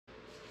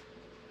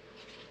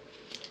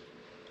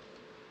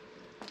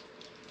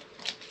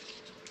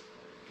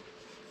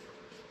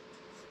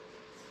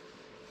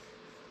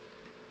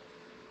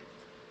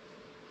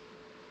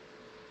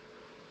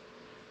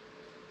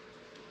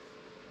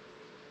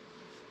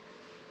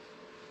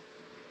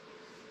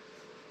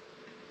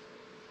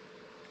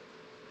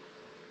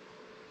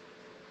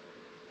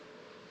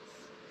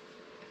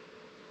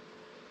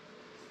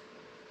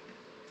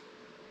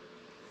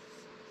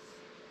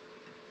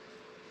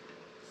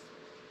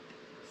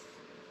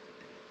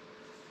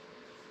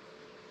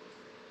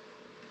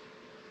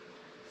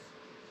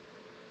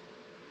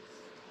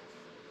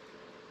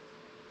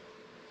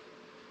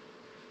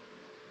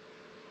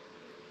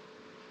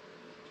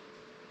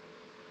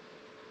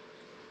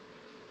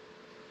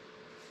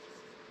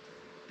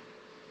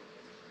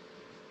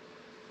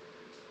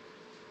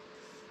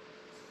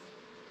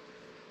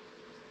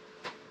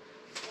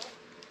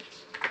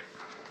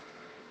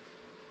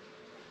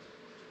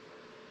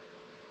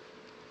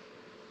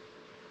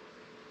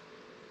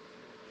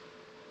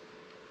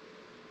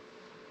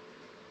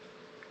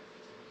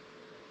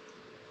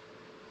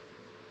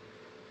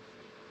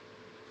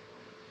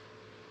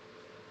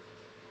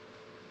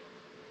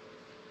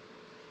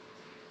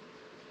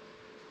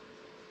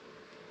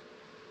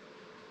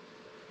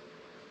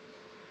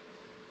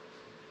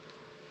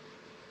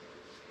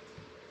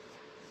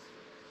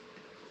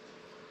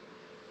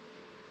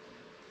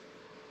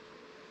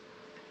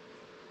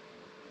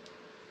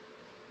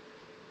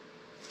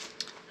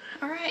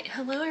Alright,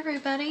 hello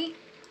everybody.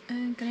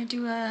 I'm gonna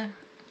do a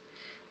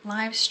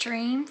live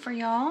stream for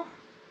y'all.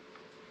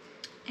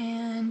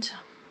 And,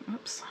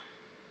 oops.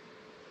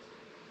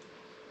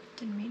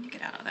 Didn't mean to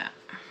get out of that.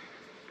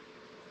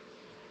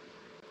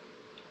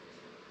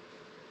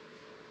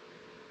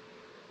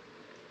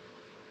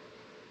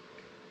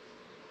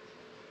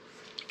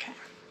 Okay,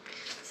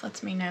 this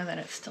lets me know that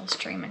it's still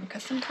streaming,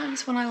 because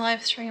sometimes when I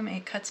live stream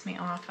it cuts me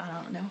off. I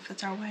don't know if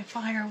it's our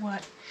Wi-Fi or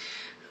what.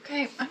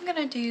 Okay, I'm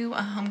gonna do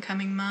a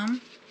homecoming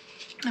mum.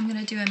 I'm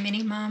gonna do a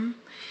mini mum.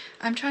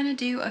 I'm trying to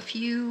do a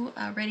few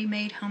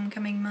ready-made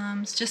homecoming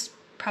mums, just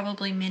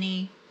probably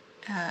mini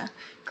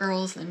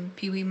girls and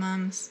Peewee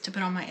mums to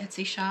put on my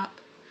Etsy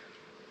shop.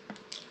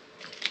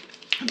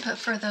 But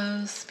for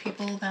those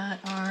people that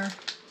are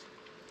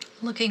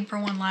looking for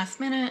one last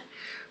minute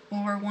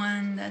or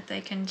one that they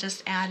can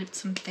just add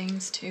some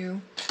things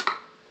to.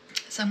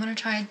 So I'm going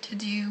to try to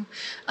do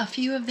a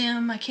few of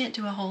them. I can't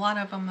do a whole lot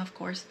of them, of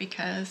course,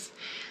 because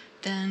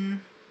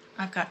then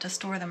I've got to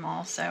store them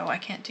all. So I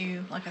can't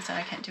do, like I said,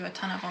 I can't do a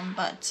ton of them,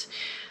 but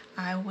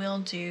I will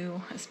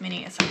do as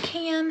many as I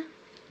can.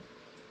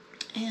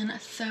 And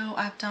so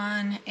I've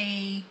done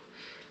a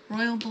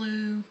royal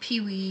blue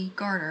Peewee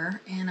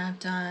garter, and I've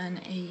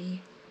done a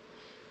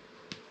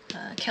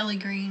Kelly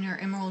green or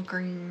emerald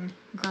green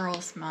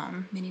girls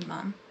mum, mini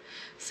mum.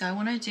 So I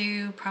want to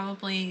do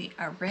probably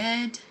a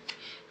red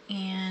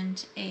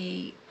and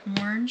a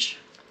orange,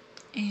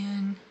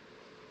 and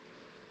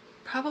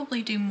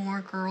probably do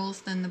more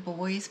girls than the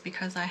boys,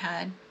 because I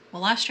had,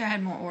 well, last year I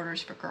had more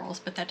orders for girls,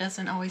 but that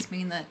doesn't always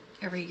mean that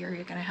every year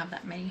you're going to have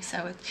that many.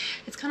 So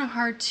it's kind of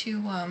hard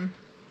to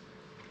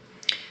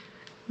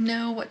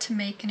know what to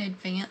make in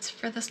advance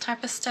for this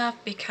type of stuff,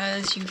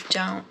 because you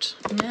don't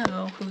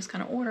know who's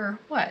going to order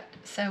what.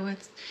 So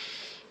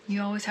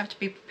you always have to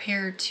be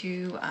prepared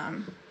to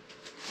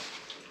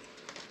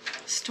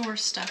store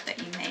stuff that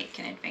you make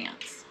in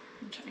advance.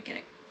 I'm trying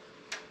to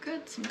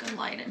get some good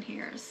light in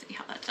here to see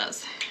how that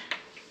does.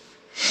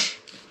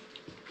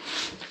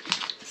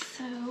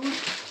 So,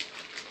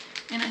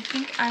 and I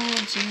think I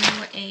will do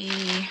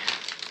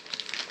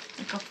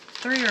like a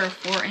 3 or a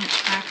 4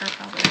 inch packer,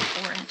 probably a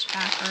 4 inch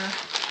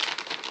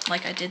packer,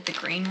 like I did the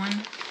green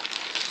one.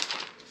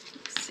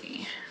 Let's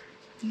see,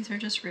 these are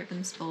just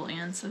ribbon spool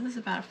ends, so this is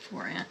about a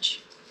 4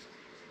 inch.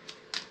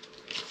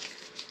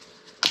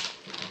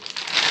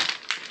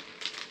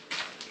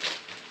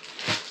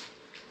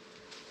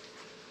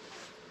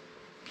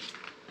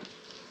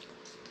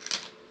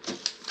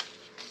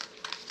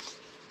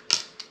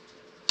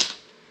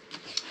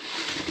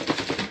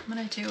 I'm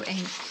going to do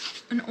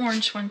an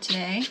orange one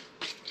today.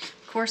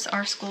 Of course,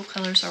 our school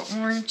colors are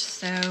orange,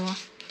 so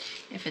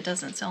if it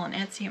doesn't sell on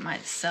Etsy, it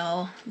might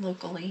sell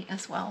locally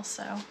as well.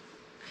 So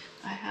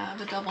I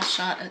have a double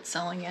shot at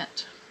selling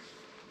it.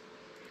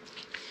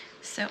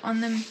 So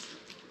on the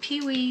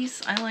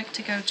Peewees, I like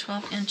to go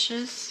 12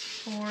 inches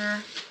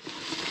for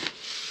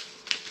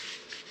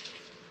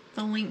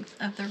the length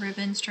of the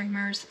ribbon,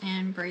 streamers,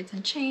 and braids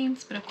and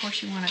chains. But of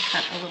course, you want to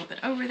cut a little bit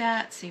over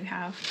that so you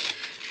have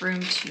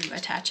room to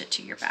attach it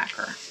to your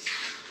backer.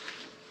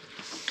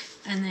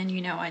 And then, you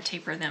know, I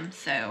taper them,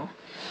 so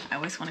I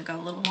always want to go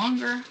a little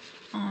longer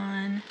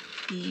on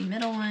the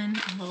middle one,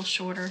 a little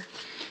shorter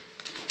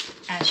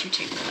as you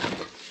taper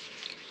them.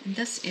 And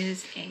this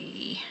is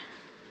a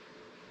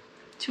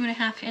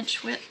 2.5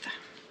 inch width.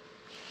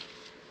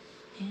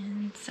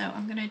 And so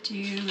I'm going to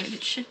do,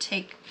 it should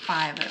take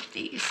 5 of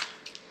these.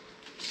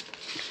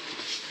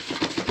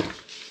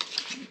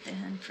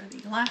 And then for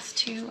the last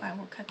 2, I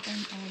will cut them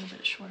a little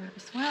bit shorter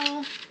as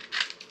well.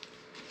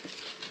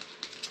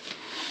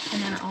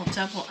 And then I'll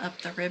double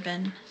up the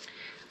ribbon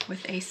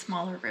with a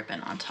smaller ribbon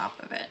on top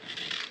of it.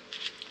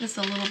 This is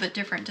a little bit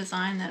different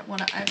design than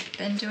what I've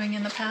been doing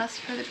in the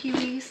past for the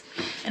Peewees,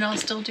 and I'll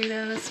still do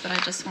those, but I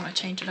just want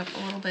to change it up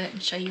a little bit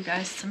and show you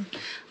guys some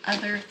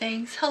other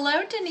things.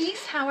 Hello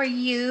Denise, how are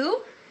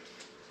you?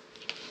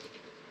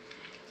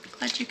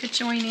 Glad you could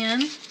join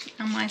in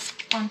on my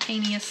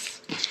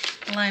spontaneous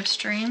live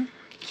stream.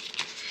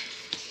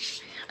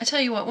 I tell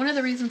you what, one of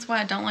the reasons why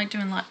I don't like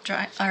doing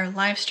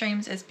live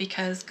streams is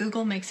because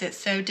Google makes it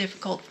so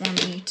difficult for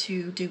me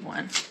to do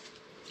one.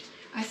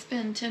 I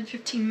spend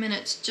 10-15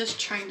 minutes just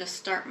trying to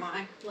start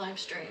my live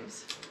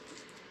streams,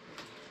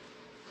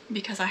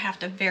 because I have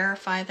to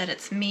verify that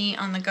it's me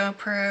on the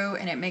GoPro,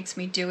 and it makes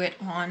me do it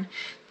on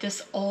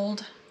this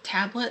old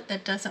tablet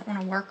that doesn't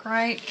want to work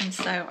right, and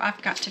so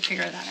I've got to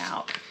figure that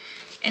out.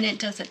 And it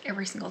does it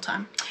every single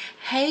time.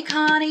 Hey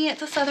Connie at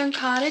the Southern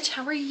Cottage,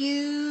 how are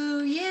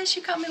you? Yes,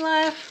 you caught me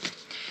live.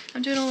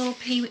 I'm doing a little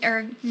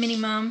mini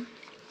mum.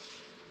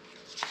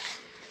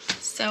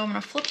 So I'm gonna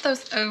flip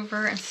those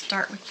over and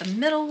start with the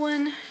middle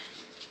one,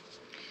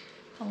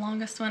 the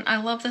longest one. I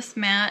love this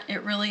mat.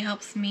 It really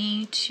helps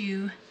me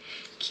to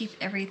keep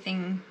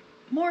everything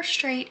more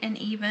straight and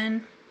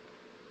even.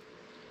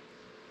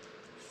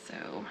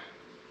 So,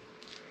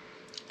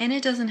 and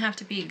it doesn't have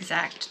to be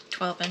exact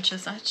 12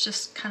 inches. That's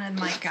just kind of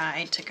my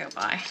guide to go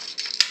by.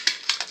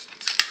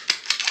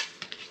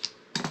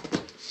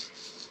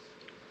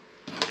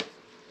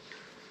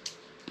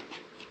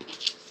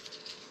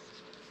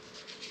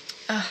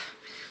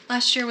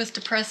 Last year was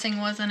depressing,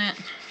 wasn't it?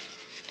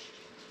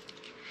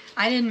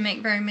 I didn't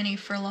make very many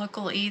for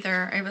local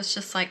either. It was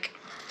just like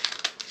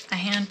a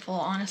handful,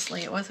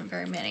 honestly. It wasn't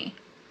very many.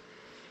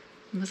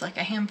 It was like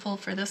a handful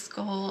for this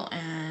school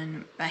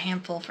and a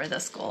handful for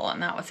this school,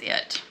 and that was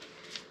it.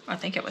 I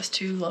think it was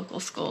 2 local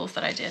schools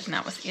that I did, and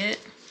that was it.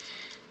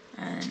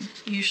 And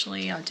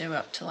usually I'll do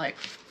up to like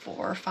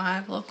 4 or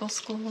 5 local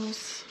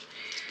schools,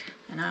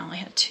 and I only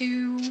had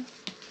 2.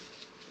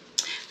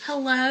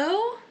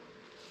 Hello?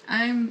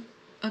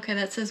 Okay,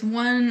 that says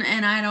 1,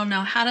 and I don't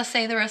know how to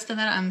say the rest of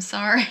that. I'm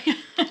sorry.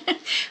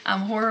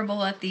 I'm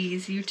horrible at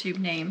these YouTube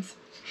names.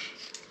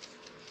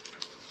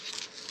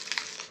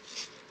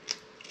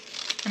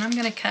 And I'm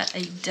gonna cut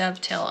a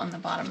dovetail on the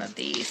bottom of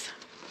these.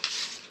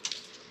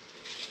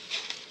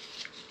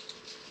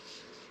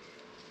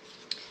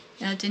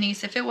 Now,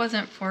 Denise, if it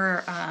wasn't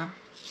for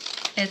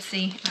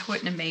Etsy, I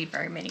wouldn't have made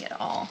very many at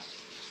all.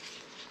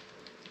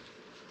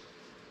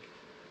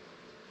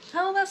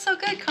 Oh, that's so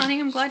good,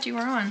 Connie. I'm glad you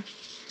were on.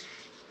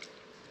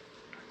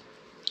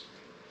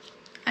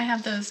 I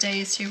have those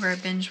days too where I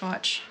binge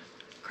watch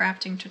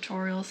crafting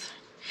tutorials,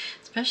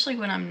 especially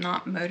when I'm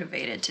not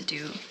motivated to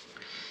do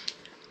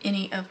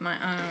any of my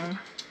own.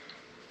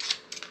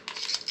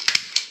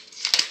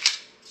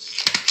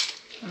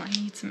 And I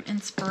need some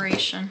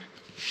inspiration.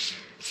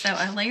 So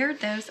I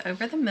layered those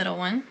over the middle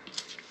one.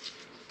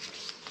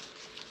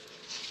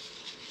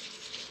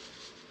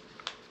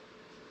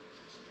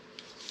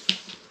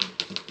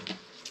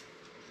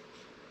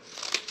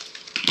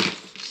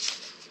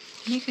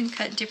 You can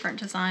cut different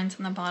designs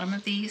on the bottom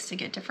of these to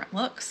get different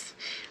looks.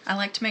 I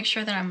like to make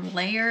sure that I'm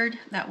layered.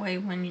 That way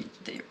when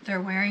they're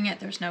wearing it,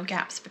 there's no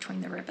gaps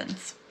between the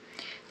ribbons.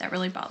 That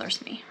really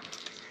bothers me.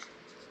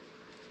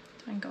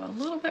 I can go a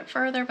little bit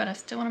further, but I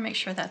still want to make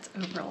sure that's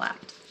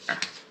overlapped there.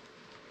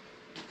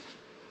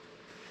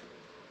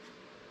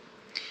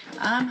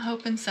 I'm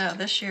hoping so.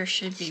 This year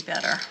should be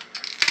better.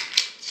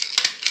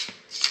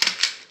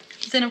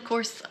 Then of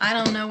course, I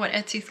don't know what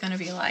Etsy's going to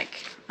be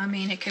like. I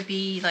mean, it could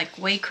be like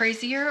way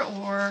crazier,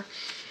 or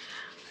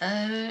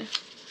it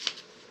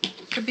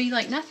could be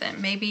like nothing.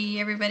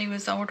 Maybe everybody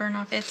was ordering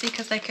off Etsy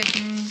because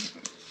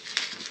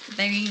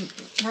they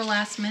were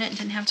last minute and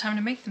didn't have time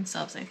to make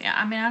themselves anything.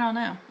 I mean, I don't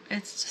know.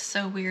 It's just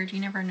so weird. You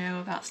never know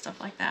about stuff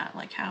like that,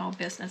 like how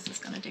business is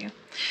going to do.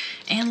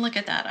 And look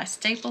at that. I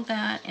stapled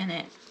that and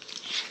it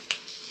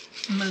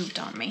moved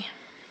on me.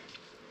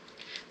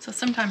 So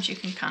sometimes you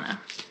can kind of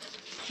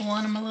pull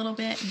on them a little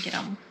bit and get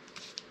them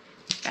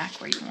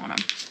back where you want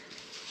them.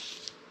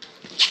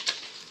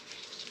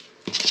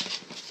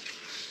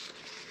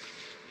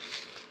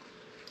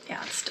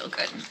 Yeah, it's still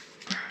good.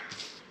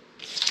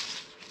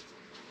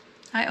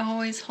 I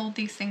always hold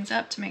these things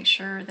up to make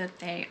sure that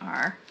they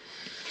are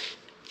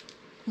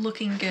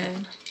looking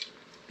good,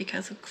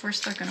 because of course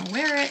they're going to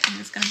wear it and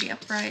it's going to be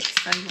upright,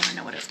 so you want to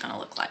know what it's going to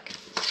look like.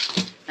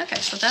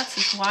 Okay, so that's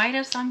as wide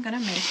as I'm going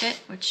to make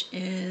it, which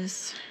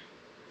is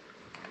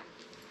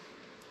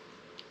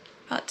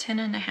about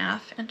 10.5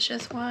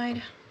 inches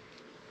wide.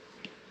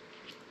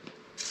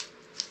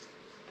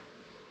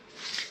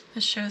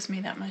 This shows me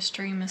that my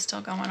stream is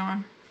still going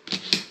on.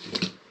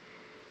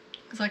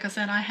 Because like I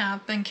said, I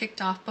have been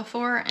kicked off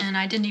before and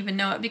I didn't even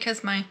know it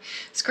because my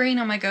screen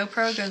on my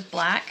GoPro goes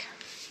black.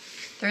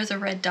 There's a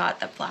red dot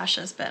that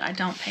flashes, but I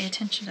don't pay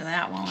attention to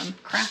that while I'm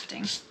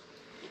crafting.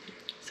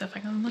 So if I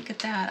go look at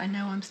that, I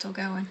know I'm still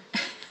going.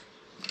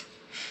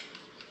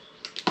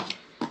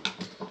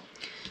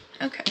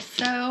 Okay,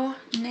 so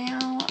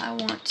now I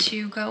want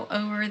to go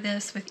over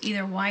this with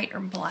either white or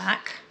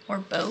black or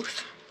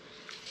both.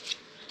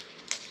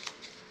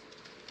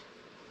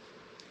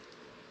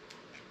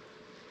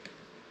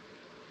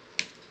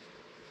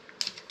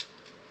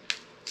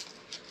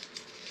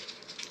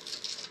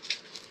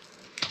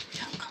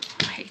 Oh, come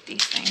on, I hate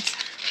these things.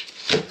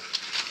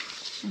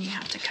 And you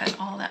have to cut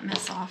all that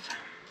mess off.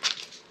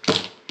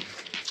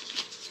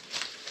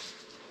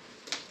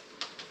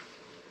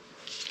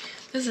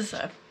 This is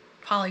a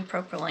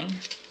polypropylene,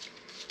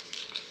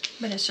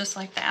 but it's just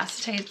like the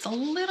acetate. It's a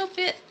little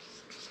bit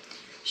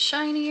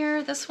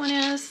shinier, this one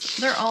is.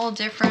 They're all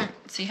different,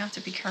 so you have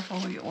to be careful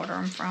who you order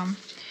them from.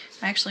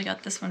 I actually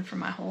got this one from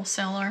my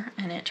wholesaler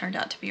and it turned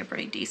out to be a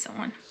pretty decent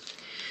one.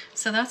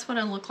 So that's what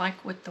it looked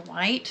like with the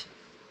white.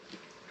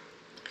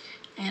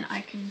 And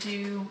I can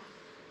do,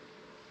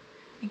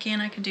 again,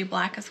 I could do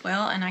black as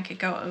well, and I could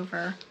go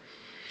over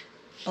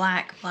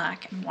black,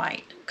 black, and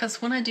white.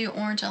 Because when I do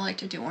orange, I like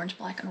to do orange,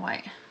 black, and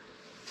white.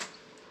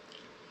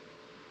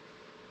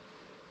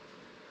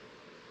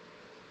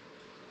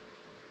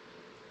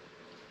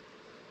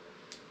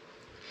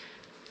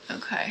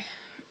 Okay.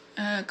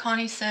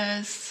 Connie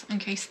says, in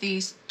case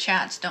these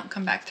chats don't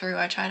come back through,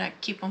 I try to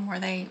keep them where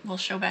they will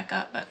show back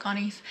up. But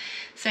Connie's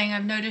saying,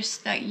 I've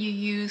noticed that you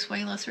use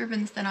way less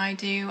ribbons than I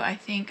do. I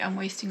think I'm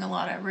wasting a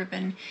lot of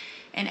ribbon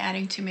and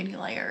adding too many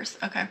layers.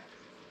 Okay.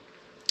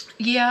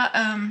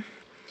 Yeah,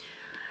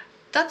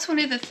 that's one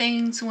of the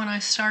things when I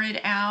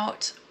started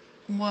out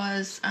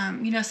was,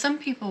 you know, some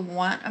people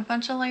want a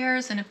bunch of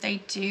layers, and if they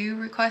do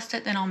request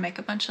it, then I'll make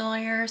a bunch of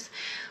layers.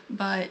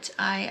 But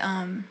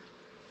I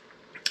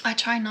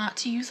try not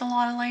to use a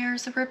lot of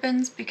layers of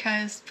ribbons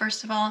because,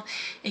 first of all,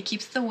 it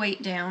keeps the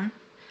weight down.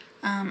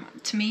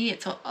 To me,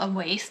 it's a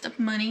waste of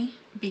money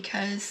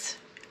because,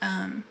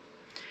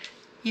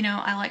 you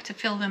know, I like to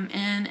fill them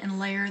in and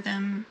layer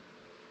them.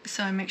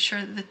 So I make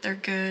sure that they're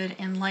good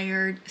and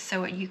layered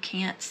so you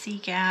can't see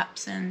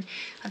gaps, and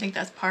I think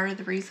that's part of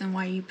the reason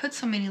why you put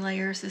so many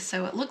layers is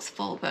so it looks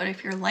full. But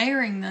if you're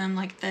layering them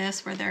like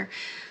this, where they're,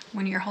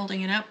 when you're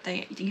holding it up,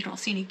 you don't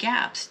see any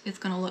gaps, it's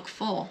going to look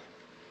full.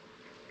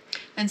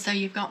 And so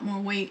you've got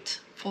more weight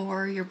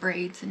for your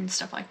braids and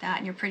stuff like that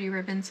and your pretty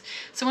ribbons.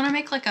 So when I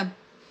make like a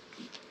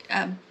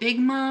big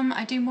mum,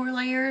 I do more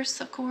layers,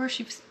 of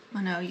course.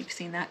 I know you've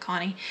seen that,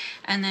 Connie.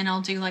 And then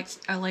I'll do like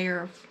a layer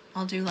of,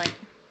 I'll do like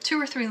 2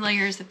 or 3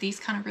 layers of these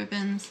kind of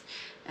ribbons,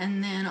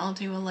 and then I'll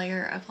do a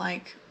layer of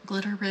like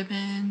glitter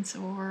ribbons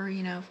or,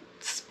 you know,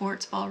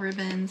 sports ball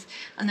ribbons,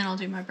 and then I'll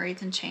do my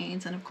braids and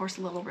chains, and of course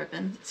little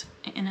ribbons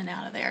in and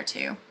out of there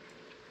too.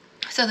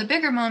 So the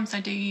bigger mums,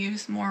 I do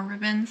use more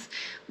ribbons,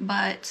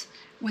 but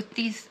with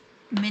these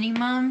mini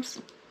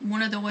mums,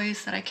 one of the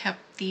ways that I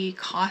kept the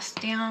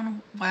cost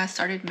down when I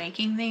started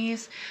making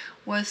these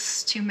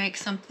was to make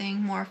something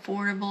more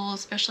affordable,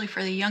 especially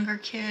for the younger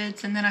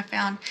kids. And then I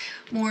found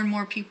more and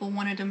more people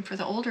wanted them for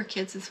the older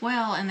kids as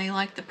well, and they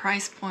liked the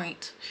price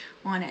point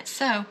on it.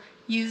 So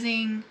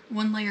using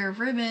 1 layer of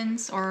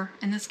ribbons, or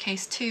in this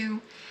case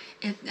 2,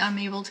 I'm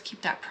able to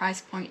keep that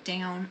price point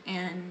down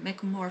and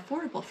make them more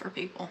affordable for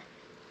people.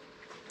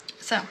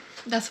 So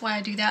that's why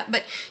I do that.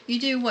 But you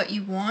do what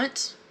you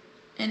want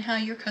and how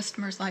your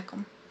customers like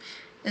them.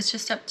 It's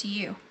just up to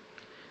you.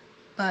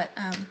 But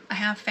I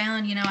have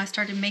found, you know, I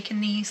started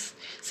making these.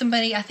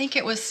 I think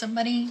it was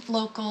somebody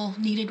local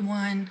needed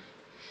one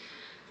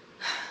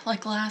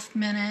like last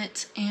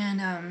minute,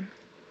 and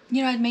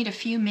you know, I'd made a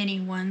few mini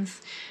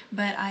ones,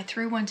 but I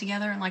threw one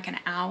together in like an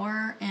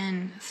hour,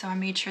 and so I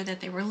made sure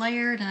that they were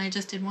layered, and I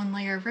just did 1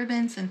 layer of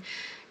ribbons, and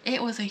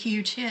it was a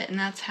huge hit, and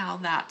that's how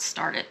that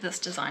started, this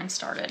design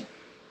started.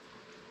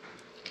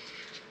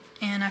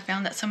 And I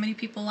found that so many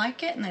people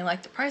like it, and they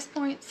like the price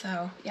point,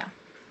 so yeah,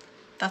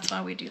 that's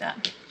why we do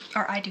that.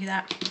 Or I do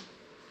that.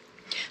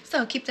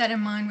 So keep that in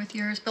mind with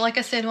yours. But like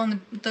I said,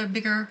 on the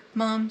bigger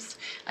mums,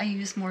 I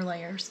use more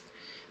layers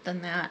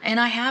than that. And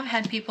I have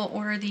had people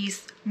order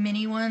these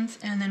mini ones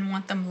and then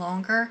want them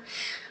longer.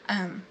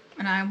 And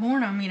I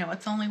warn them, you know,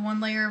 it's only 1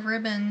 layer of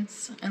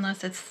ribbons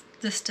unless it's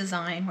this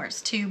design where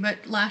it's 2.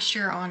 But last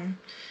year on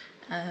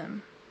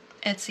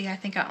Etsy, I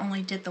think I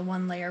only did the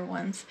 1 layer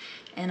ones.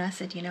 And I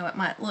said, you know, it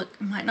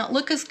might not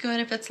look as good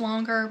if it's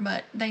longer,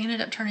 but they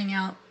ended up turning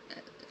out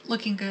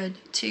looking good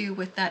too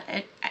with that.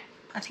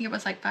 I think it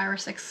was like 5 or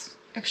 6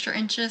 extra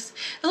inches.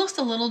 It looks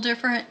a little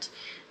different.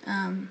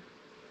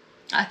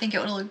 I think it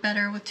would look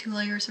better with 2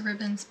 layers of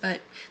ribbons,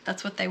 but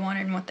that's what they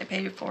wanted and what they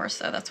paid it for,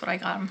 so that's what I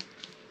got them.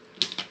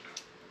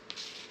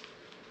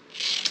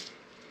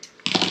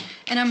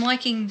 And I'm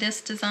liking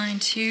this design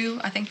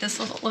too. I think this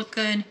will look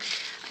good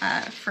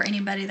for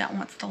anybody that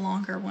wants the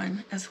longer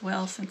one as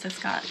well, since it's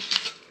got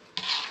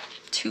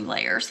 2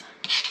 layers.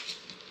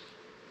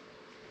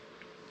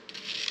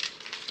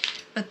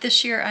 But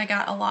this year I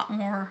got a lot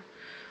more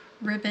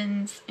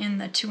ribbons in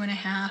the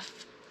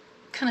 2.5,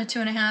 kind of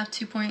 2.5,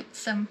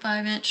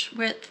 2.75 inch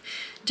width,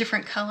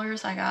 different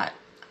colors. I've got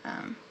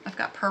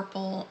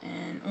purple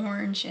and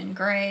orange and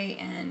gray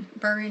and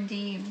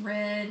burgundy and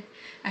red.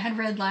 I had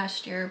red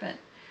last year, but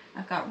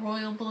I've got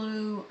royal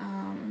blue.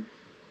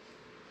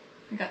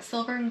 I got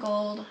silver and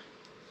gold.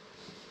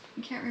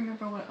 I can't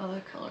remember what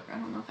other color. I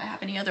don't know if I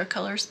have any other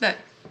colors, but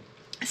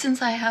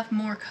since I have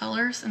more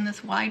colors in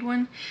this wide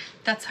one,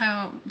 that's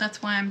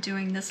why I'm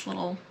doing this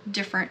little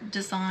different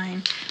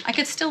design. I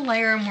could still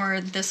layer them where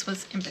this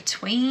was in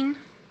between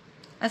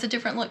as a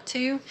different look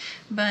too,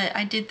 but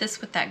I did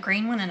this with that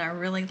green one and I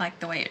really like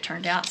the way it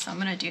turned out, so I'm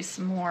gonna do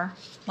some more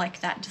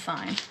like that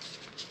design.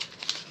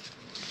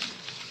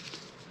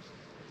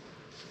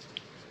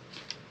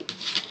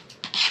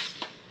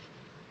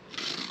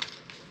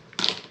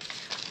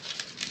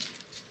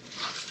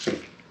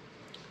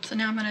 So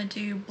now I'm gonna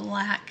do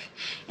black,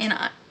 and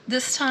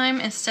this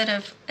time, instead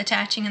of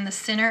attaching in the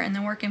center and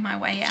then working my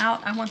way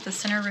out, I want the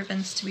center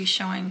ribbons to be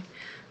showing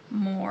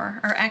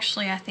more. Or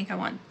actually, I think I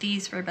want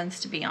these ribbons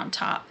to be on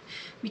top,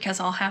 because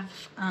I'll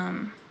have,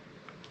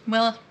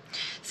 well,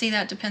 see,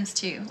 that depends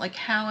too. Like,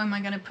 how am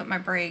I gonna put my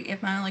braid? Am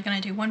I only gonna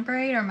do 1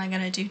 braid, or am I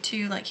gonna do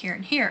 2, like here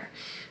and here?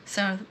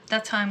 So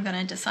that's how I'm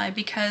gonna decide,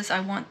 because I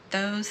want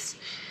those,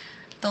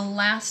 the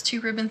last 2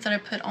 ribbons that I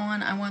put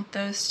on, I want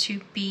those to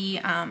be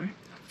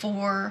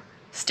for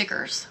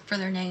stickers for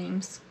their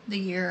names, the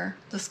year,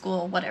 the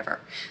school, whatever.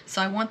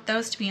 So I want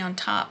those to be on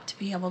top to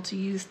be able to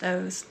use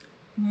those,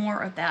 more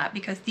of that,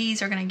 because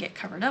these are going to get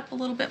covered up a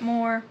little bit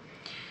more.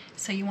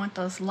 So you want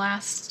those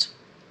last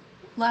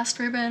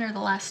ribbon, or the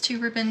last 2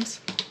 ribbons,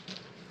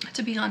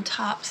 to be on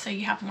top, so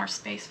you have more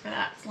space for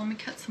that. So let me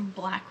cut some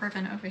black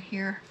ribbon over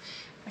here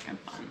if I can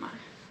find my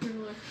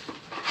ruler.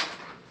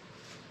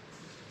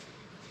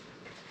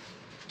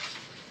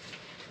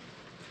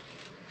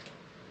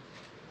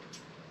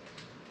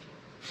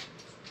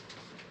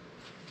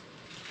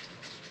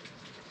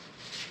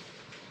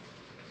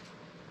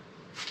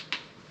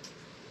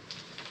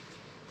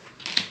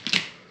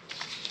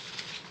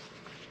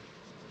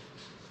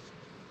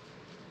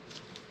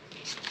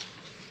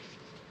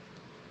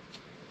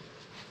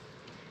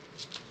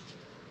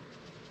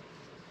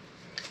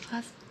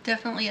 that's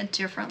definitely a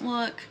different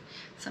look.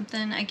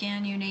 Something,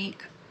 again,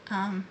 unique.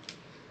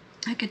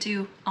 I could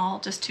do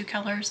just 2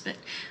 colors, but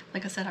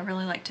like I said, I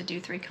really like to do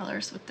 3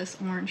 colors with this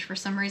orange. For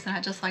some reason,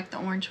 I just like the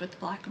orange with the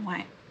black and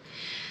white.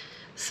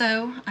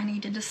 So I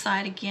need to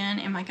decide again,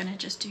 am I going to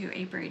just do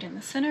a braid in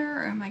the center,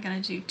 or am I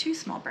going to do 2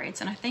 small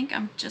braids? And I think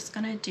I'm just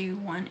going to do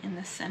 1 in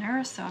the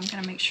center, so I'm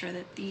going to make sure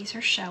that these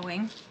are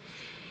showing.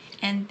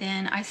 And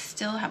then I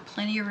still have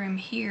plenty of room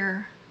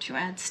here to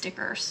add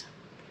stickers.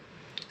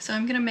 So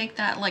I'm going to make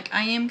that, like,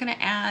 I am going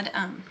to add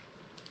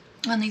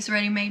on these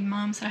ready-made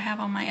mums that I have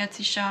on my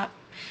Etsy shop.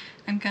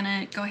 I'm going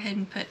to go ahead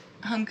and put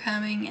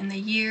homecoming in the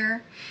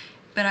year,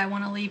 but I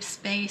want to leave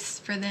space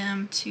for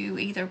them to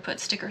either put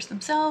stickers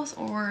themselves,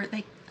 or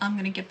I'm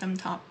going to give them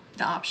the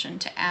option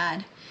to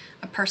add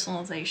a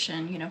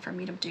personalization, you know, for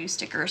me to do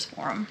stickers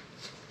for them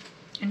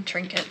and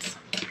trinkets.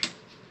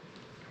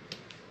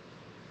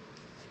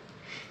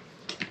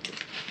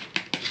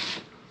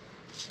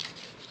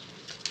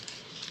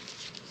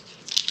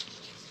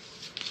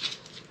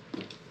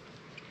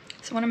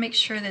 So I want to make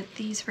sure that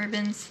these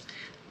ribbons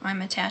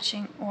I'm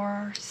attaching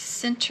are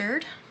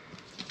centered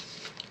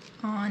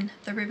on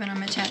the ribbon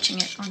I'm attaching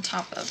it on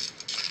top of.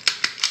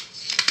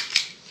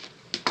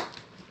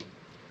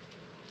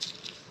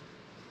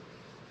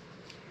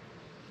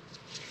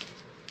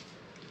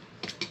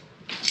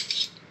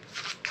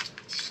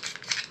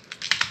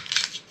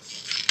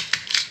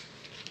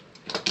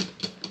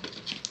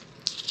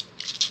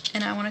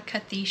 And I want to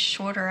cut these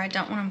shorter. I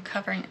don't want them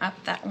covering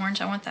up that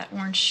orange. I want that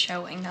orange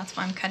showing. That's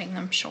why I'm cutting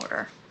them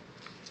shorter.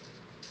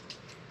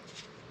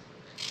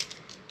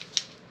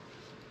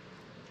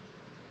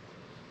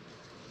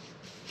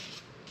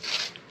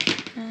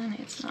 And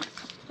it's not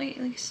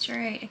completely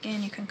straight.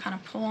 Again, you can kind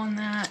of pull on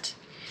that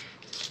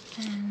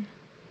and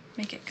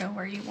make it go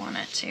where you want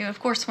it to. Of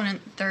course,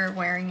 when they're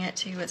wearing it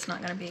too, it's not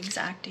going to be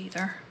exact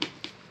either.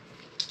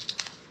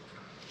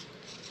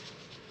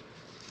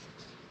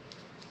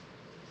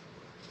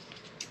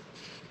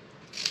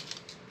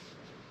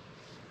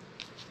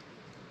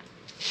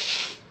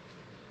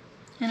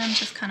 And I'm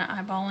just kind of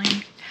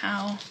eyeballing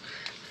how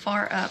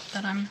far up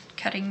that I'm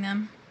cutting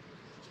them.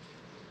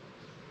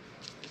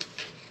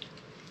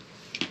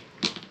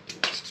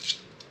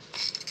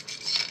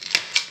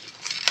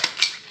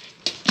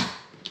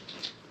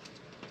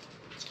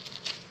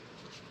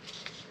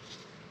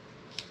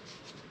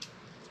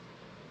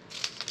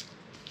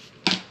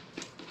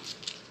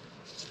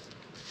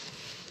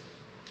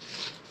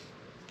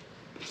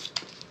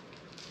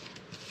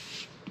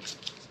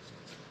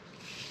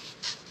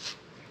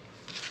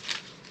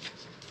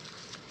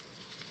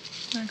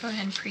 I'm going to go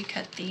ahead and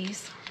pre-cut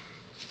these.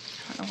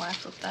 I don't know why I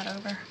flipped that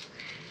over.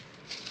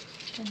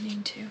 Didn't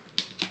need to.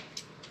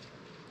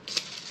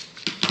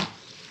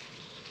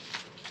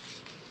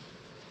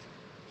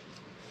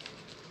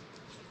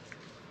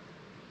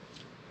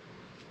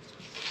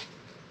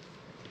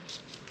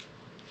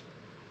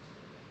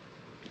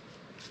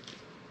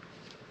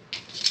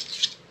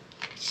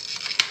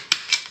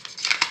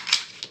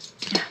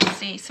 Yeah,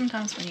 see,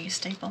 sometimes when you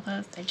staple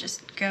those, they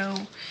just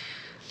go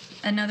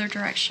another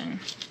direction.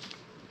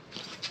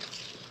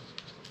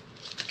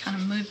 Kind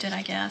of moved it,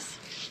 I guess.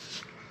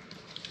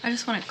 I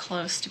just want it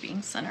close to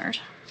being centered.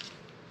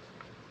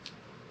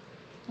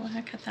 Well,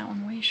 I cut that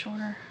one way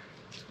shorter.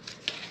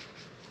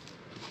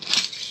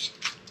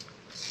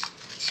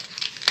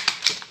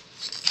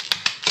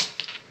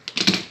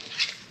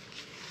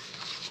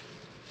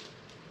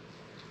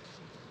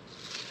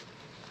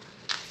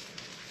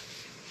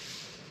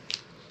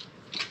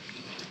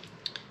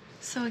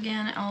 So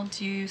again, I'll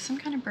do some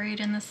kind of braid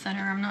in the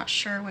center. I'm not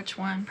sure which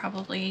one,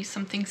 probably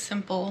something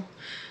simple,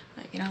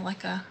 you know,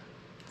 like a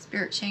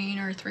spirit chain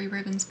or a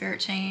 3-ribbon spirit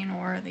chain,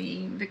 or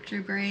the victory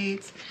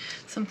braids,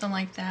 something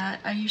like that.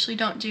 I usually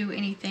don't do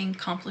anything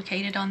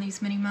complicated on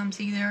these mini mums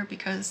either,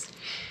 because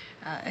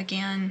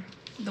again,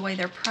 the way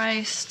they're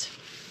priced,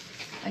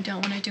 I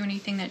don't want to do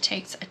anything that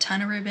takes a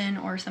ton of ribbon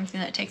or something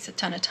that takes a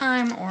ton of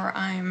time, or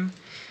I'm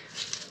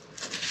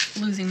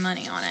losing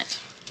money on it.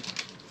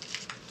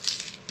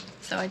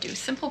 So I do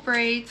simple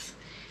braids.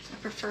 I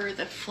prefer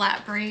the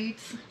flat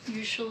braids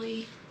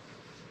usually.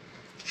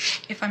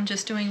 If I'm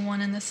just doing one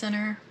in the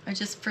center,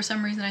 for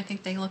some reason, I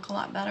think they look a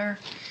lot better,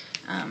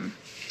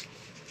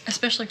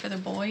 especially for the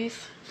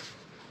boys.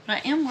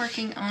 But I am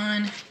working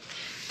on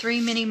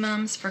 3 mini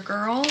mums for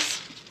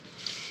girls,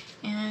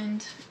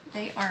 and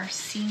they are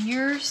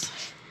seniors,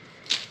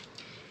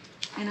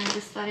 and I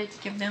decided to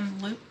give them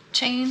loop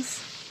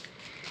chains.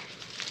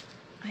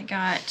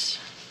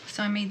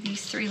 So I made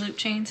these 3 loop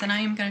chains, and I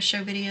am going to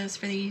show videos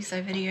for these.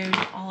 I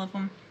videoed all of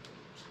them.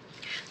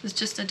 It's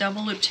just a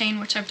double loop chain,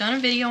 which I've done a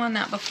video on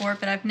that before,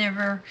 but I've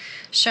never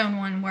shown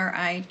one where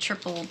I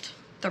tripled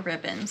the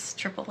ribbons,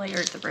 triple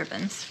layered the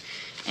ribbons.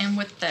 And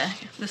with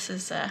this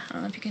is, I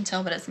don't know if you can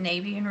tell, but it's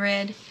navy and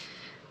red.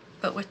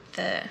 But with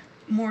the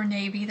more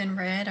navy than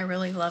red, I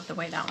really love the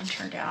way that one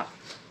turned out.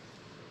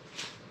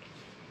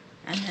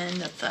 And then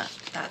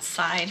that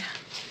side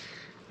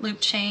loop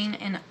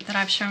chain that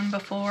I've shown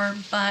before,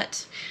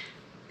 but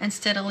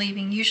instead of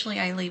leaving, usually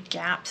I leave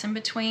gaps in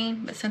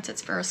between, but since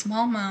it's for a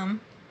small mum,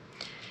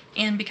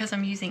 and because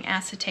I'm using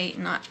acetate,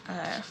 not,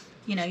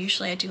 you know,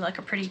 usually I do like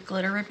a pretty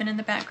glitter ribbon in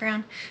the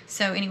background.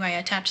 So anyway, I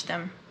attached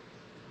them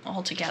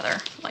all together,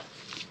 like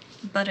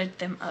butted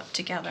them up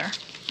together.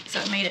 So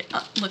it made it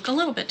look a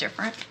little bit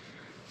different.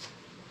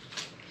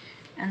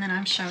 And then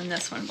I've shown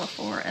this one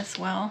before as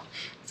well.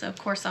 So of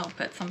course I'll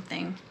put some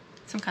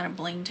kind of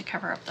bling to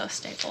cover up those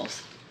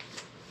staples.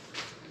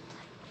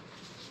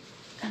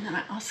 And then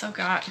I also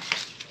got,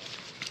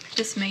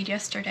 just made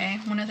yesterday,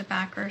 one of the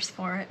backers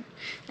for it,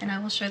 and I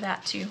will show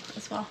that too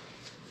as well.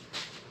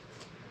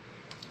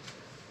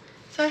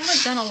 So I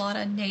haven't done a lot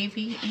of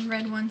navy and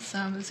red ones, so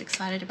I was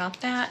excited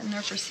about that, and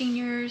they're for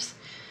seniors,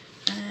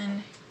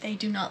 and they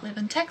do not live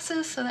in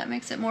Texas, so that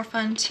makes it more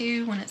fun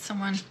too when it's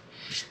someone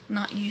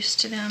not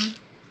used to them.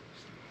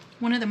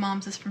 One of the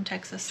moms is from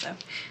Texas, so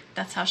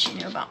that's how she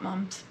knew about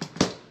mums.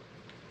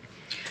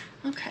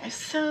 Okay,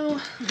 so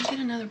let me get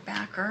another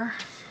backer.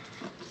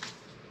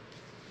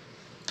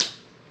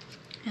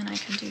 And I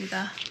can do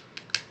the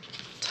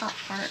top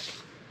part.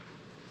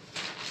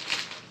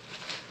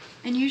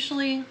 And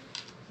usually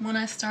when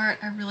I start,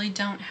 I really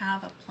don't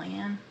have a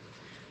plan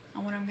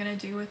on what I'm gonna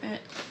do with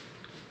it.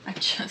 I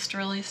just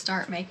really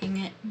start making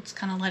it, just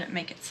kind of let it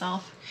make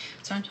itself.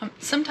 So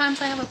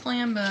sometimes I have a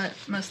plan, but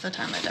most of the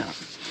time I don't.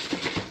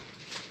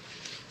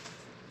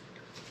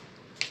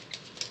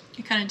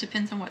 It kind of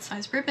depends on what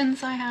size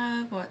ribbons I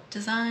have, what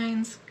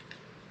designs.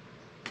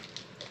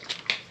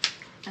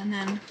 And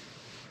then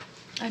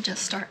I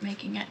just start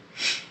making it.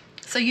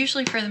 So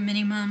usually for the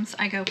mini mums,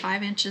 I go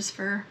 5 inches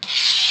for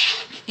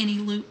any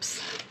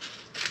loops.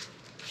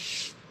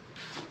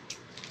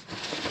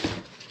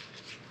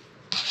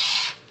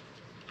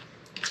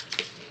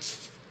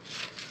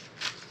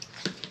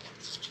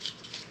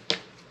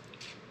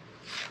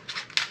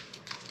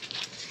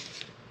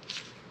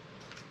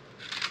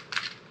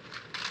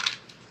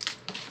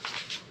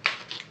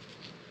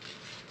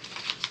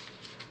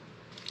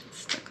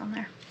 It's stuck on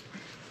there.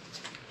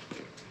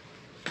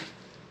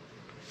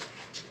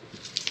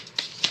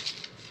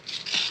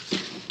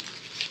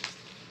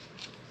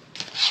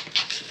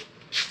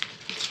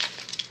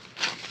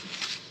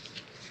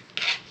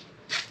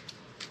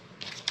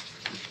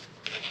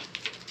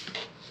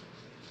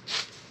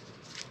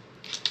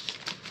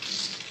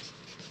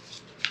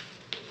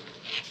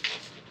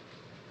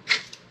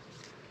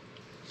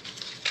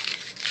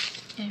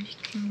 And if you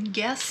can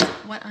guess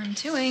what I'm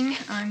doing,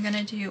 I'm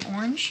gonna do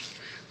orange,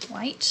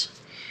 white,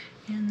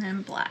 and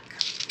then black.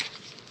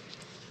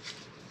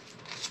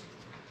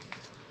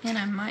 And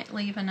I might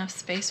leave enough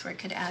space where I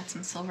could add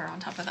some silver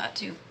on top of that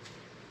too.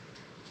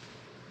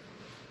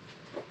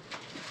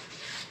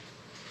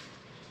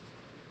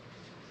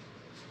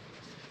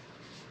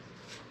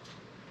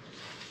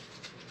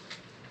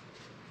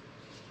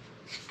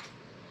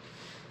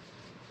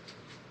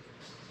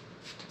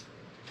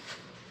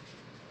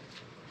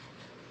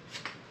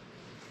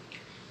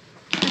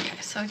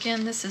 So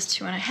again, this is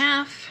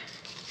 2.5.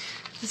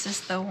 This is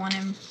the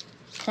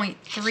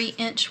 1.3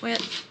 inch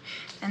width,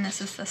 and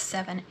this is the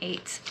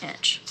 7/8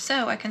 inch.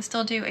 So I can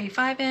still do a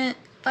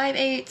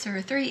 5/8 or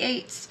a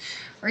 3/8,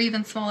 or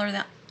even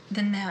smaller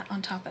than that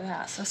on top of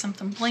that. So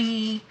something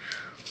blingy,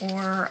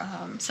 or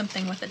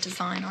something with a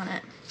design on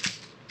it,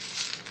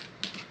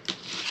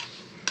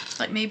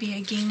 like maybe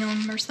a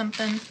gingham or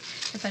something,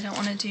 if I don't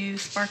want to do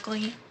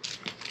sparkly.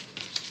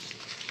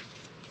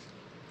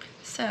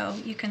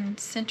 So you can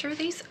center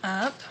these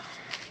up.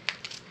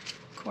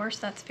 Of course,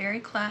 that's a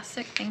very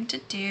classic thing to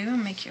do,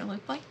 make your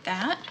loop like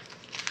that.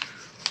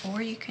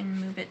 Or you can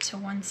move it to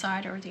one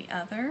side or the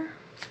other.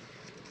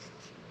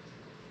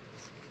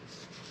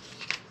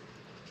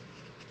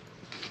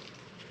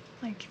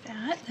 Like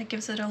that. That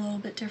gives it a little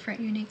bit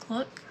different, unique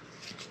look.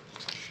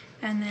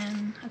 And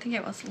then, I think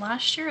it was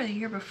last year or the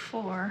year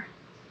before,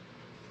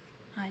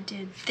 I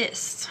did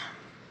this.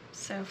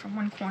 So from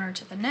one corner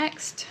to the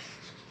next,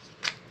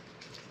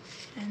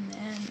 and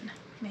then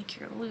make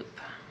your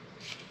loop.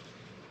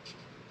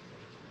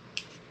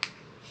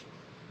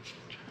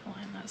 Try to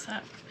line those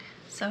up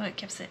so it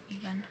gives it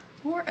even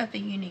more of a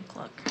unique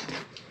look.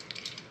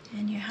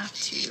 And you have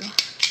to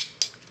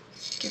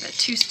give it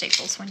 2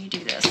 staples when you do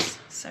this,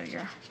 so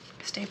you're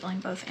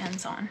stapling both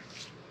ends on.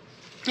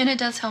 And it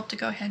does help to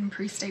go ahead and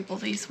pre-staple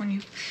these when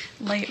you've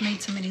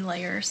made so many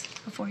layers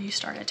before you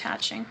start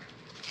attaching.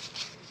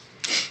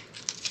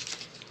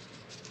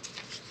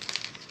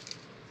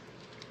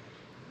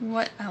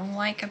 What I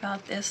like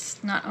about this,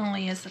 not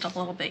only is it a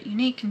little bit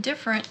unique and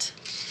different,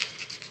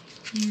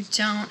 you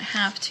don't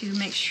have to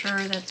make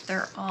sure that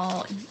they're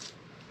all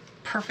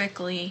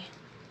perfectly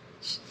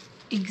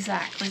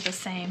exactly the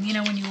same. You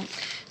know, when you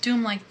do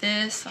them like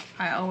this,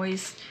 I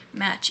always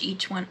match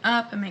each one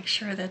up and make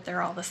sure that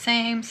they're all the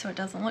same so it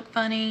doesn't look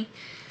funny.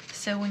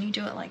 So when you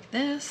do it like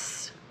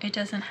this, it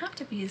doesn't have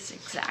to be as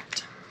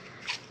exact.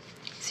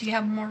 So you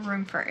have more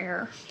room for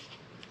error.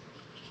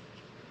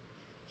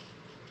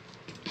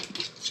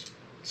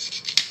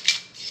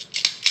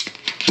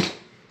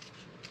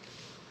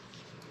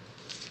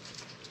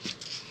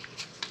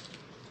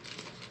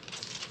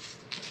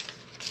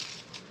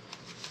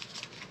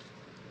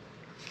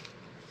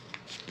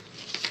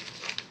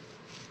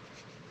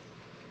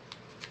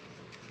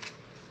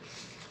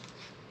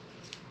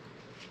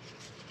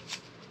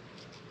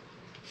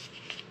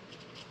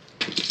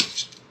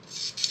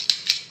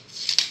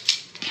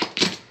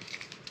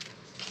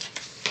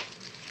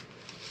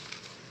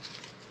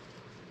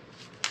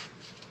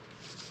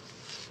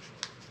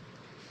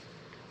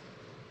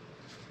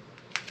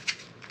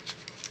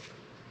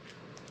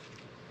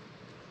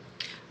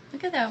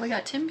 look at that. We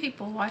got 10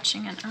 people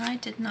watching and I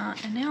did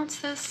not announce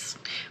this.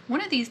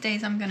 One of these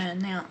days I'm going to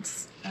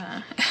announce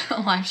a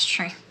live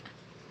stream.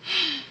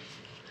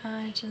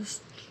 I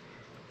just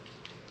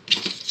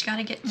got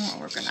to get more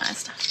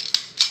organized.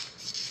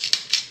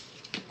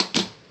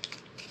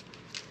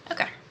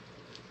 Okay.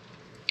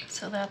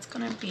 So that's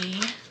going to be,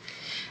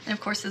 and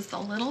of course it's a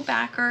little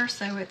backer,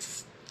 so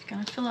it's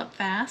going to fill up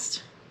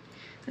fast.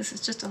 This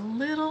is just a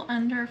little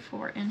under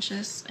 4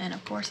 inches, and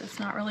of course it's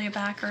not really a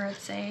backer,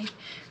 it's a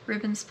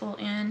ribbon spool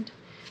end.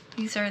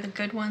 These are the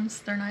good ones,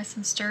 they're nice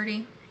and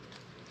sturdy.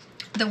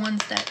 The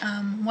ones that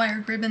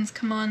wired ribbons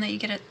come on that you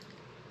get at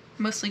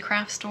mostly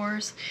craft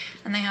stores,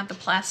 and they have the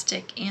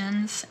plastic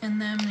ends in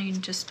them, and you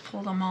can just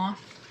pull them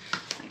off. I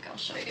think I'll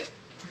show you.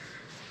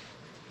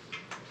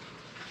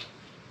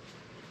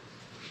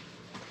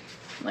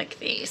 Like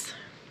these,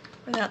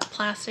 where that's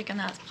plastic and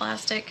that's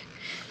plastic.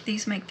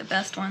 These make the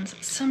best ones.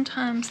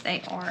 Sometimes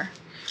they are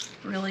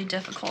really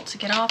difficult to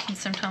get off and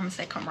sometimes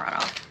they come right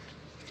off.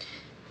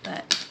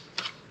 But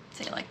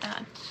see, like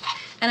that.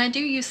 And I do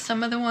use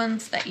some of the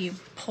ones that you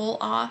pull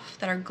off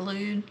that are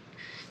glued,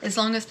 as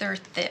long as they're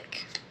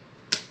thick.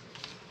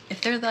 If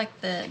they're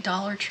like the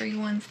DollarTree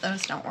ones,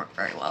 those don't work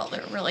very well.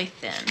 They're really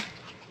thin.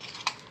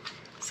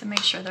 So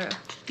make sure they're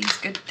these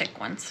good thick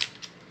ones.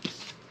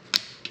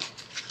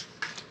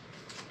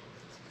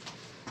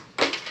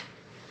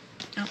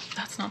 Oh,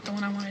 that's not the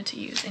one I wanted to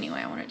use. Anyway,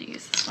 I wanted to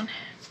use this one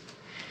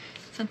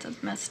since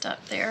it's messed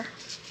up there.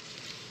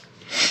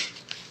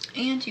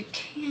 And you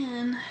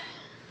can,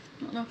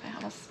 I don't know if I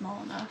have a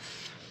small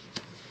enough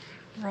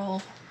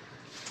roll.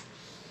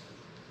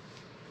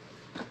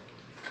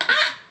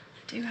 I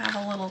do have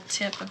a little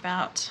tip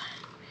about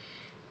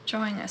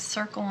drawing a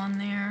circle on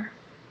there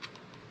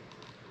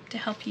to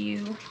help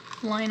you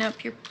line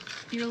up your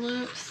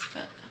loops,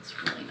 but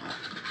that's really not,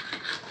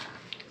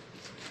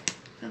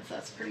 since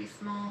that's pretty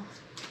small.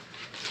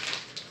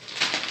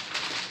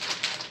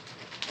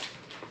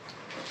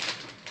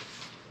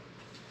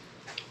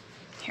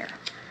 Here.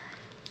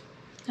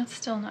 That's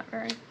still not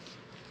very,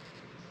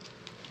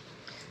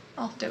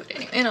 I'll do it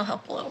anyway. It'll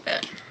help a little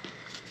bit.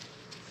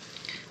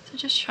 So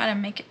just try to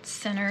make it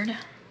centered.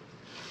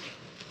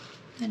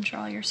 Then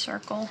draw your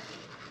circle.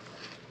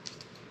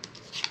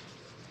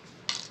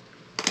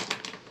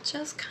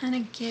 Just kind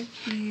of give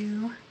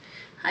you,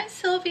 hi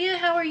Sylvia,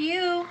 how are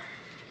you?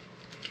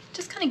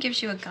 Just kind of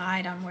gives you a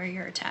guide on where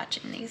you're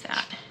attaching these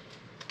at.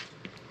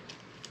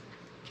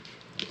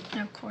 And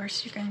of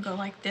course you can go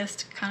like this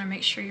to kind of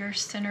make sure you're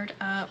centered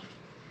up.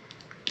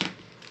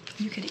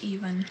 You could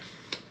even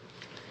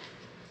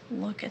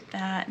look at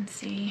that and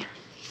see.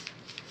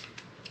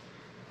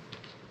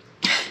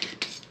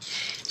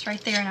 It's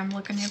right there and I'm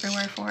looking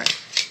everywhere for it.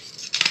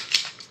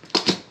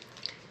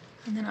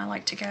 And then I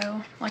like to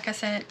go, like I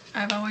said,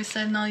 I've always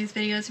said in all these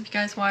videos, if you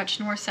guys watch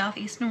north, south,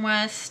 east, and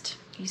west,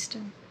 east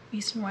and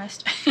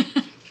west,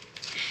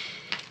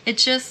 it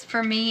just,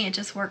 for me, it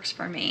just works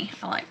for me.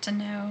 I like to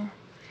know,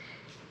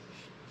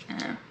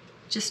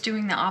 just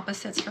doing the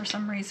opposites for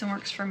some reason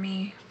works for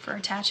me for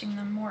attaching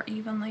them more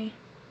evenly.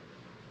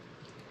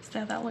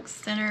 So that looks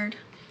centered.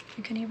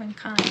 You can even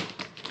kind of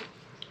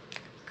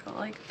go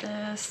like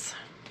this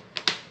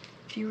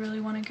if you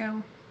really want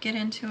to get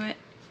into it.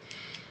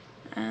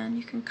 And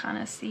you can kind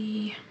of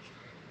see,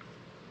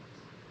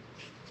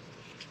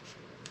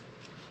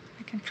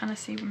 I can kind of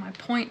see my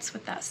points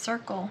with that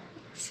circle.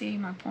 See,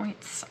 my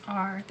points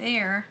are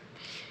there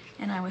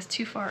and I was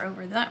too far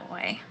over that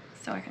way,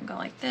 so I can go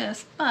like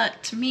this,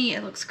 but to me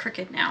it looks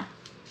crooked now,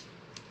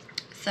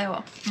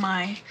 so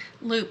my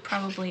loop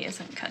probably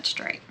isn't cut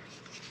straight.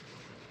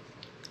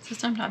 So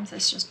sometimes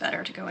it's just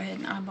better to go ahead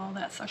and eyeball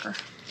that sucker.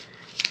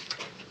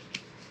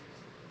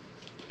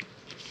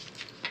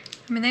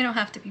 I mean, they don't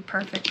have to be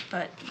perfect,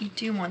 but you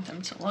do want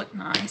them to look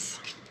nice.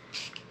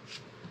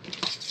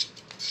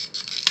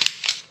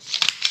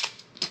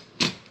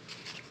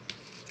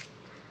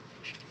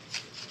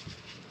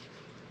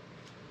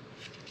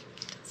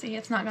 See,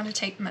 it's not going to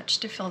take much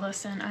to fill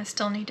this in. I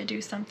still need to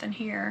do something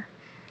here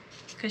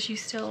because you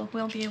still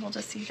will be able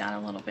to see that a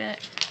little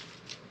bit.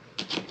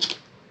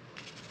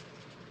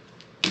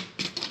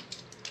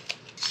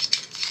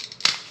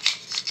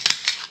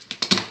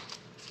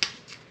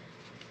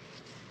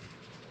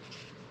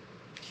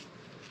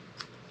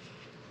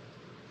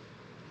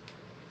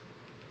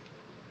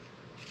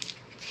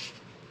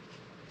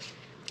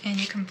 And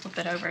you can flip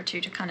it over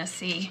too to kind of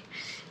see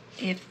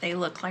if they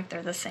look like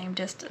they're the same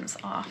distance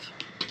off.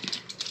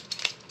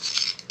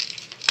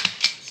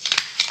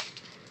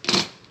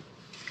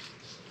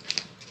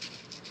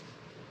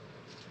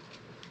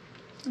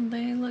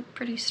 They look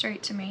pretty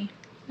straight to me.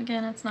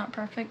 Again, it's not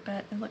perfect,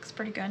 but it looks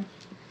pretty good.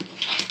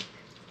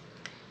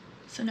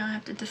 So now I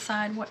have to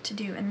decide what to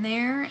do in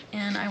there,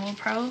 and I will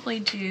probably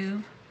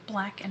do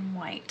black and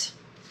white.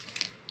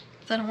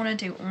 I don't want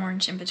to do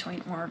orange in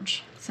between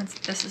orange, since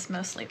this is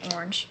mostly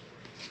orange.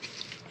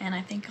 And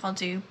I think I'll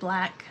do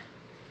black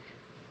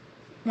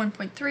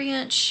 1.3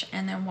 inch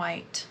and then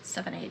white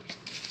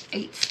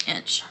 7/8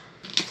 inch.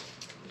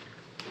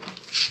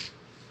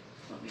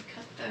 Let me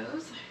cut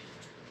those.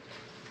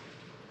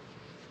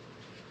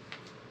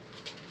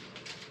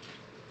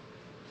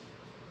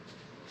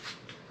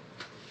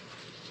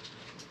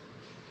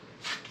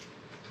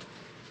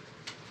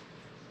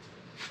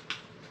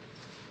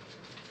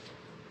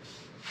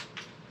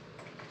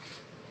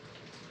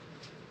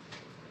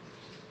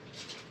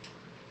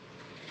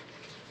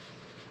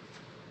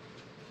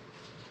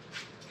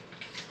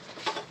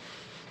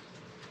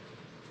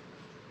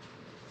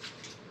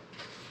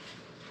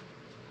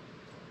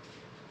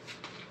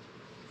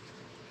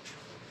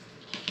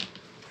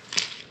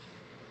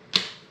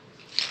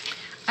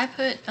 I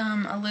put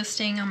a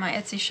listing on my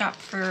Etsy shop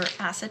for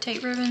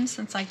acetate ribbons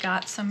since I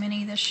got so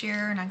many this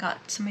year and I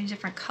got so many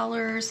different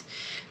colors,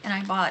 and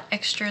I bought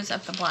extras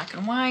of the black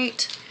and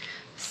white.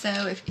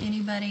 So if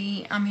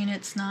anybody, I mean,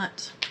 it's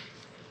not,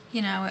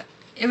 you know,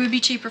 it would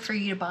be cheaper for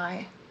you to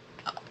buy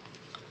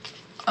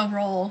a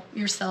roll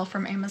yourself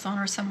from Amazon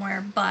or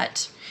somewhere,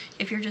 but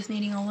if you're just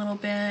needing a little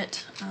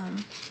bit,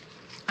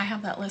 I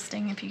have that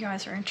listing if you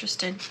guys are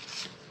interested.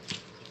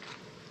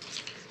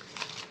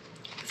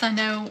 Because I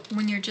know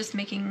when you're just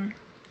making,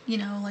 you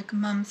know, like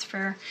mums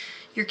for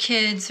your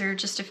kids or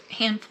just a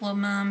handful of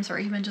mums or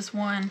even just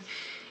one,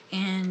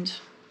 and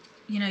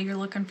you know, you're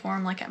looking for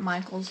them like at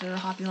Michael's or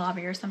Hobby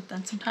Lobby or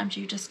something, sometimes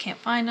you just can't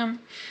find them.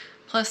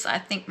 Plus I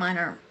think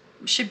mine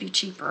should be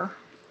cheaper.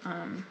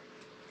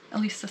 At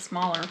least the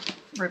smaller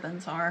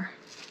ribbons are.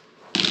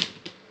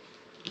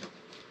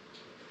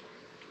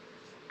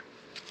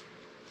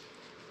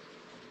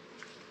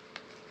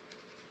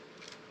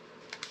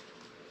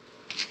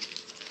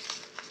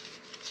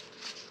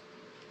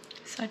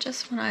 So I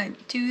just, when I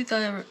do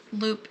the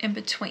loop in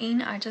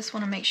between, I just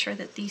want to make sure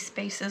that these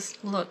spaces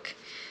look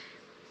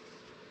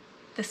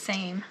the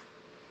same,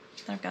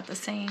 that I've got the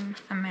same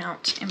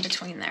amount in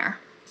between there.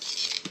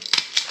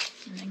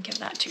 And then give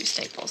that 2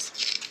 staples.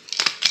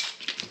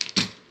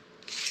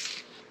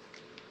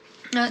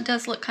 Now it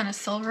does look kind of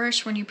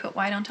silverish when you put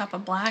white on top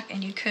of black,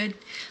 and you could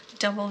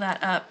double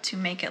that up to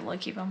make it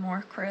look even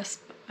more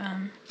crisp,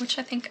 which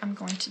I think I'm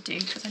going to do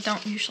because I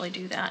don't usually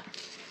do that.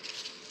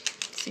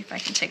 Let's see if I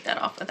can take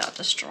that off without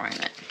destroying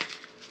it.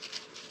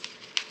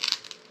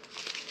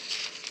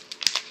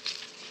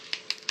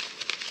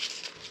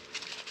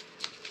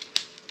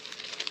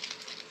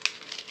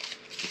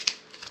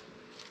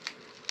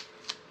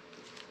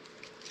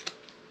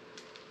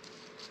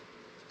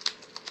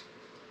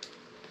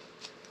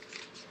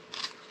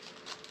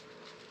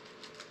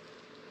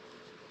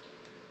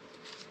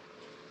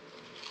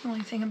 The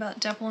only thing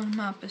about doubling them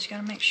up is you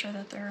gotta make sure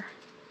that they're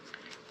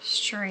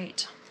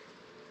straight.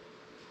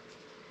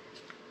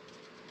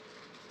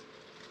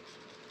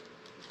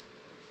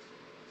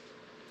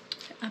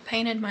 I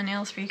painted my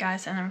nails for you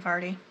guys, and I've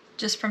already,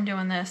 just from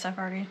doing this, I've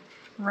already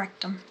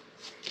wrecked them.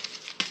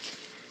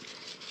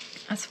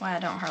 That's why I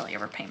don't hardly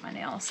ever paint my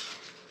nails.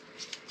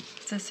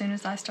 So as soon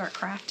as I start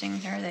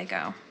crafting, there they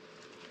go.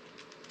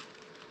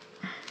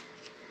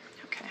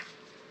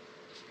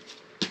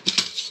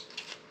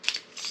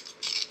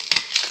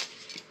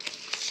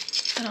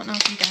 I don't know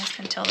if you guys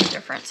can tell the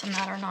difference in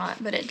that or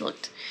not, but it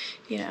looked,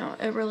 you know,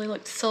 it really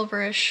looked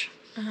silverish,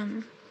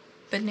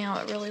 but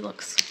now it really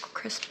looks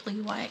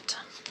crisply white.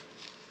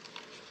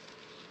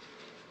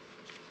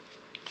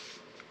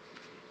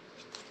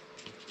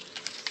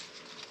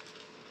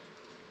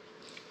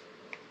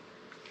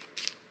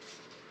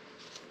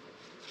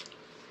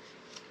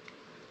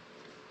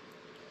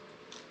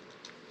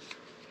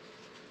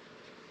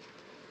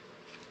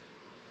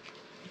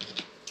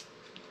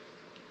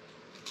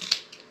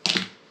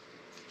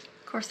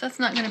 Of course, that's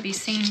not going to be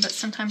seen, but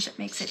sometimes it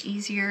makes it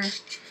easier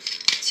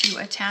to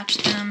attach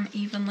them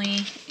evenly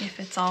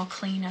if it's all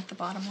clean at the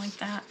bottom like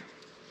that.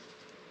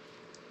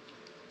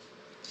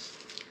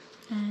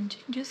 And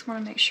you just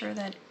want to make sure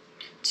that,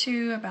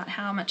 too, about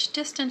how much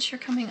distance you're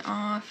coming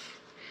off.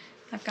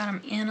 I've got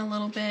them in a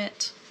little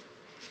bit.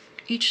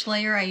 Each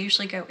layer I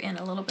usually go in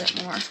a little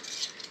bit more.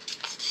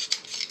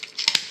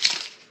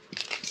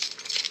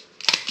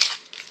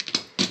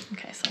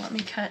 Okay, so let me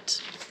cut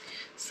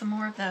some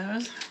more of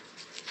those.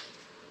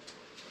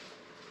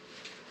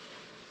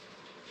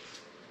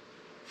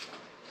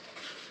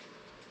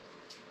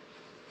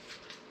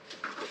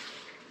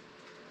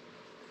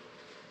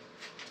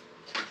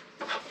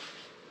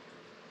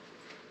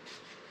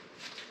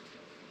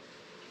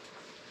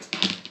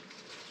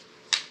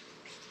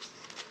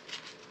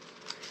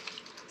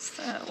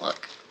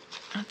 Look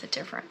at the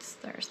difference.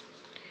 There's the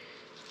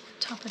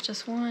top of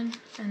just one,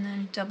 and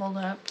then doubled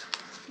up,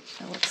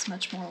 it looks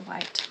much more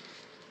white.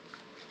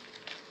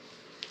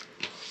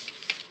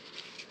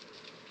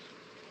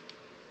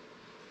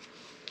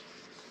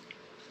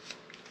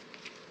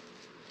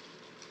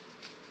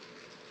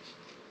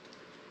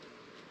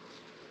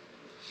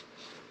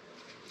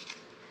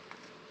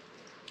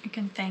 You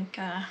can thank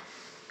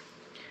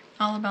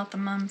All About the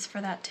Mums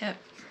for that tip.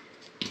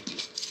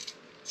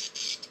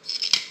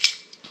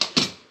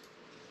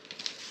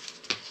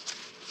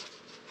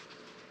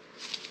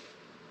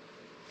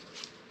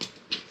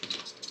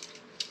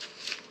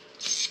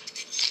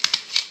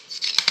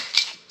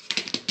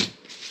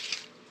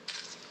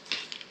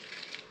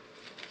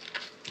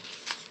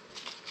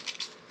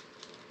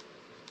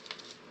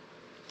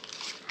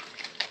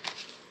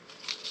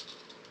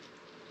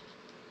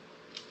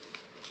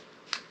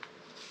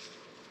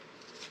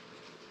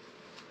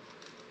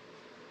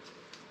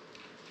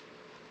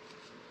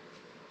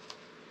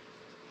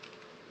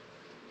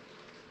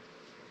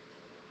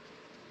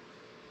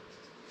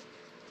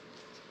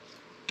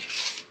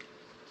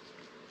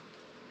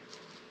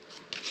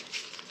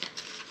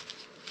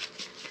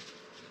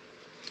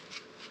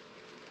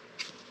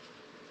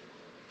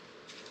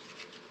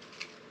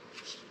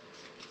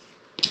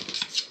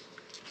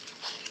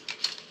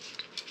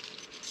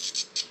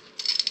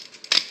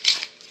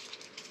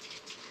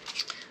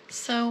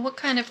 So what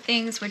kind of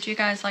things would you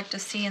guys like to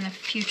see in the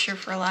future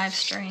for live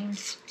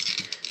streams?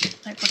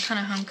 Like what kind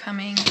of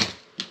homecoming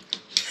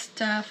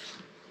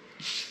stuff?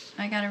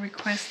 I got a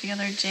request the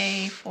other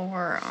day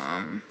for,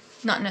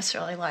 not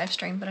necessarily live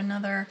stream, but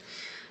another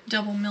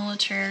double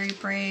military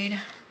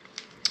braid.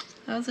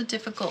 That was a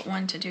difficult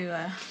one to do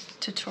a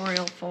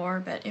tutorial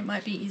for, but it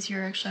might be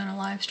easier actually on a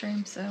live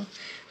stream so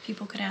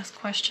people could ask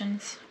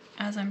questions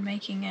as I'm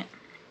making it.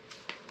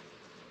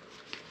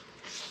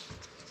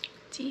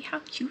 See how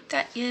cute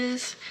that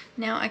is?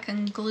 Now I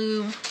can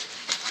glue.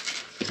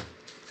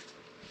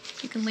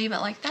 You can leave it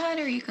like that,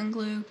 or you can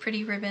glue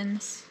pretty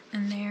ribbons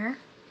in there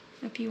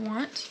if you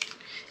want.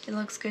 It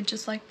looks good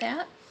just like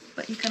that,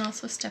 but you can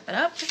also step it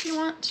up if you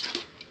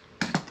want.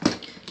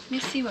 Let me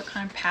see what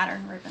kind of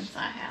pattern ribbons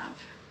I have.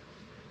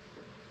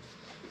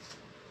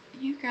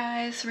 You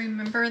guys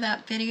remember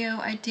that video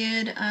I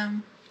did,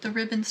 the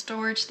ribbon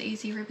storage, the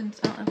easy ribbons?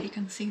 I don't know if you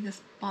can see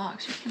this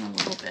box, you can a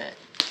little bit.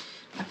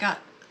 I've got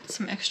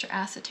some extra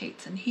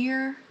acetates in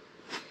here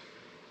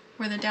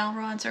where the dowel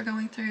rods are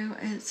going through.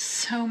 It's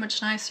so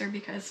much nicer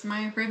because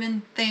my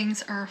ribbon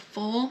things are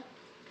full,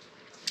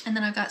 and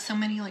then I've got so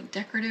many like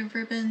decorative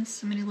ribbons,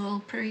 so many little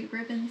pretty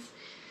ribbons.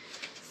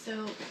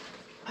 So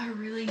I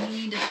really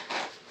need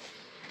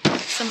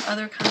some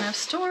other kind of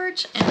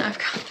storage, and I've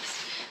got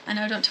this. I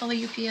know, don't tell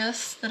the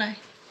UPS that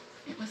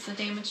it was a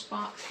damaged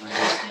box when I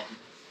used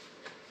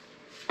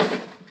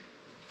it.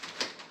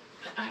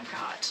 But I've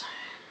got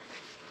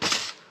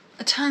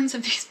tons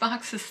of these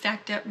boxes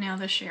stacked up now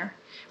this year,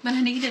 but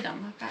I needed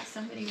them. I've got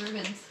so many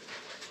ribbons.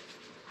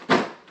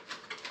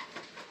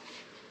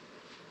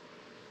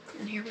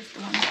 And here was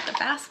the one with the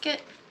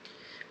basket,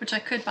 which I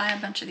could buy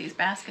a bunch of these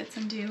baskets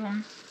and do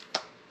them.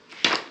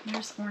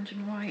 There's orange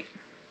and white,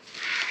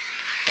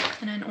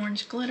 and an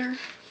orange glitter.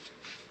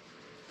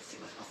 Let's see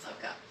what else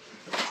I've got.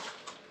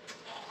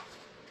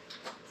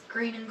 It's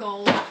green and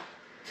gold.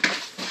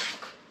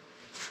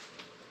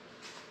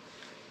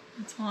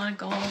 It's a lot of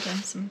gold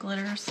and some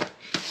glitters.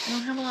 I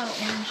don't have a lot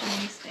of orange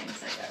in these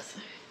things, I guess.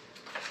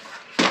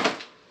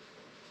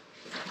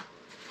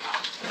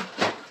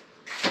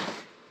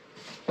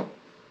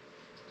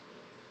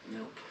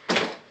 Nope.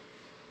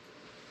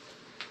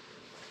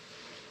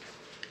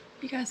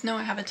 You guys know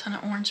I have a ton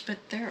of orange, but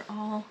they're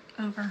all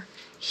over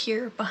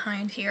here,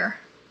 behind here.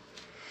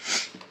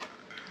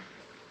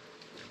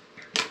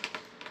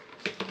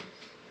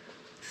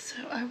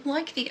 So I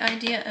like the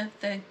idea of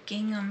the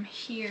gingham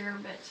here,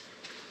 but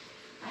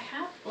I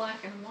have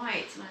black and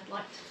whites and I'd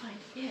like to find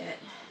it.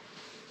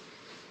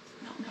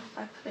 I don't know if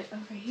I put it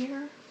over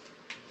here.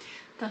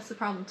 That's the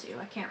problem too.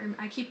 I can't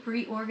remember. I keep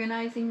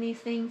reorganizing these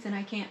things and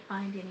I can't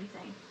find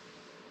anything.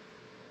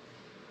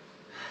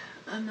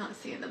 I'm not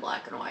seeing the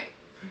black and white.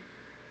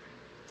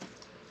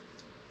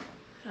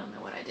 I don't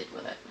know what I did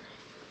with it.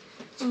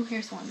 Oh,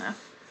 here's one though.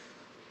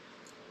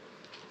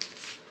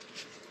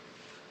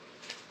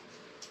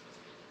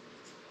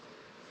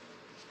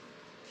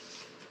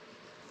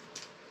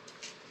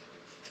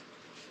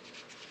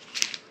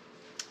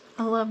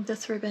 I love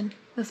this ribbon,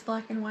 this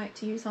black and white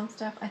to use on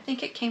stuff. I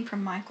think it came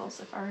from Michael's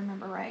if I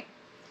remember right.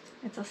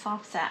 It's a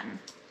soft satin.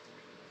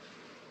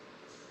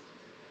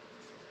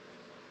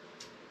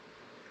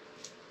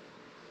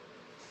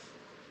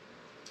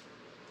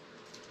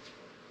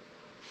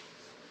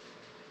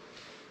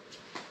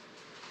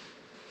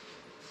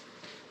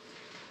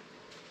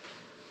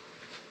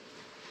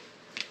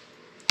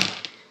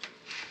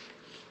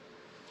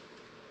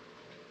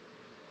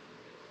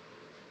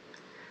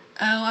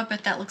 Oh, I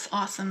bet that looks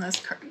awesome, those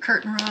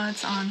curtain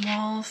rods on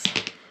walls.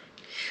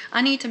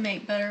 I need to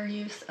make better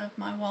use of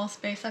my wall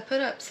space. I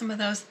put up some of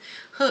those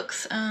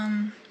hooks,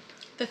 the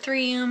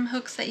 3M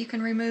hooks that you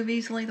can remove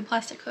easily, the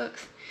plastic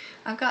hooks.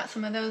 I've got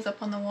some of those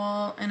up on the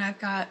wall, and I've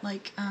got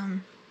like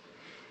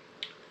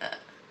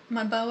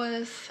my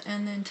boas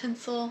and then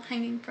tinsel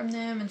hanging from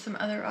them and some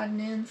other odd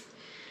and ends.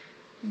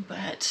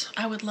 But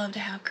I would love to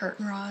have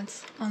curtain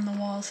rods on the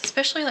walls,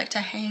 especially like to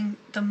hang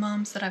the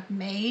mums that I've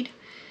made.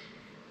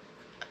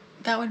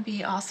 That would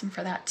be awesome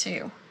for that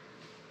too.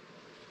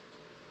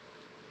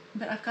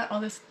 But I've got all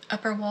this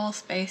upper wall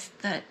space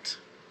that,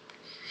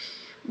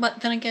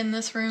 but then again,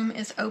 this room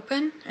is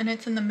open and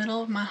it's in the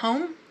middle of my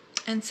home.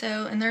 And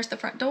so, and there's the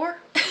front door.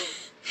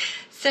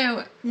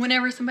 So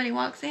whenever somebody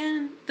walks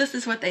in, this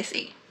is what they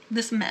see,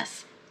 this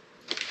mess.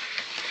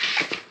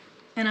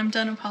 And I'm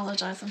done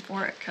apologizing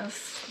for it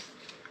because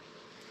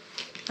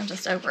I'm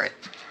just over it.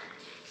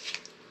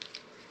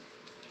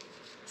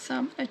 So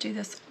I'm going to do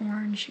this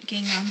orange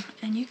gingham,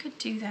 and you could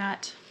do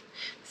that.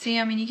 See,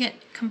 I mean, you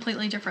get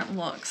completely different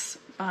looks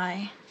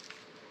by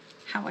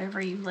however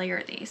you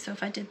layer these. So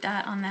if I did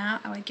that on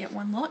that, I would get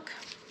one look.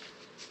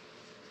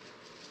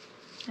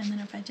 And then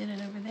if I did it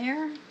over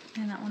there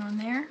and that one on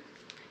there,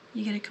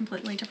 you get a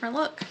completely different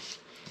look.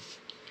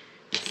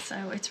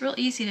 So it's real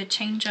easy to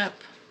change up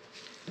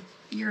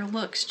your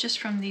looks just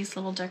from these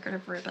little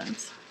decorative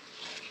ribbons.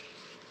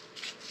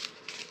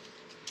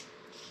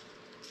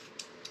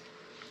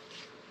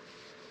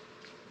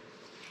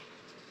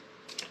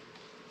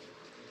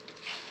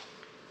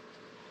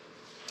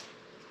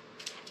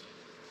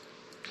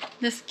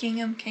 This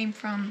gingham came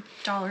from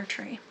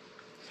DollarTree.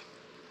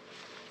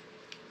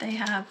 They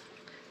have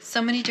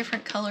so many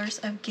different colors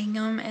of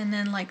gingham, and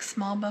then like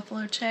small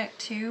buffalo check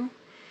too.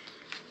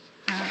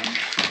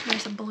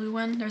 There's a blue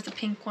one, there's a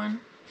pink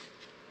one,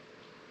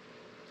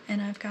 and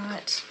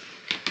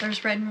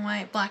there's red and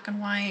white, black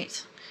and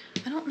white.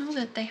 I don't know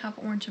that they have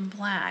orange and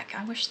black.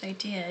 I wish they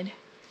did.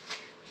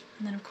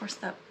 And then of course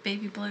that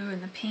baby blue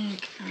and the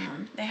pink.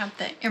 They have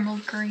the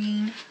emerald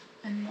green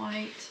and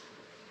white.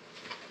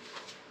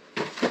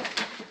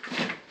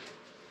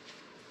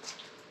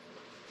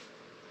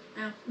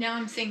 Oh, now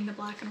I'm seeing the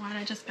black and white.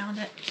 I just found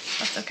it.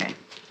 That's okay.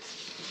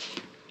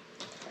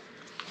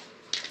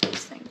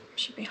 This thing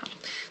should be hot.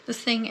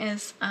 This thing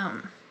is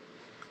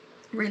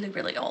really,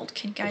 really old.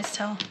 Can you guys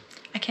tell?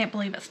 I can't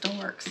believe it still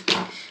works.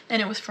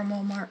 And it was from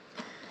Walmart.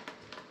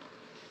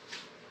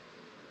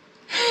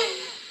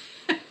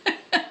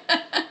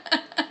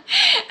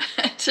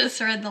 I just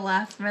read the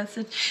last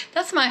message.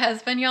 That's my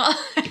husband, y'all.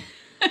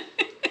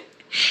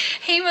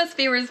 He must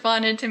be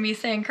responding to me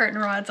saying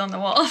curtain rods on the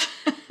walls.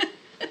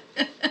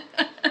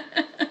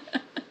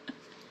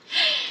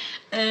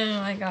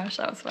 Oh my gosh,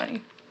 that was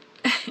funny.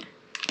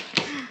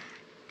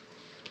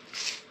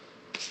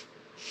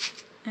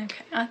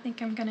 Okay, I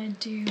think I'm gonna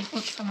do,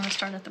 oops, I'm gonna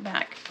start at the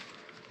back.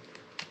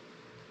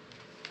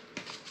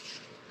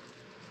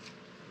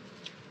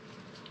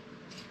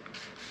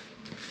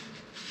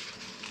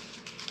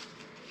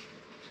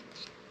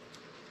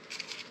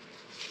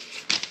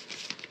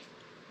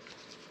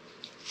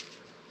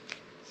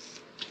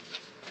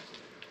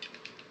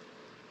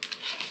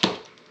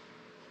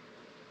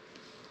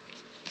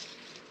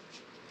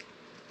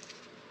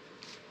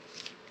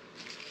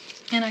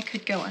 And I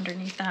could go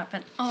underneath that,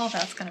 but all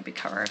that's going to be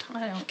covered.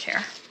 I don't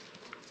care.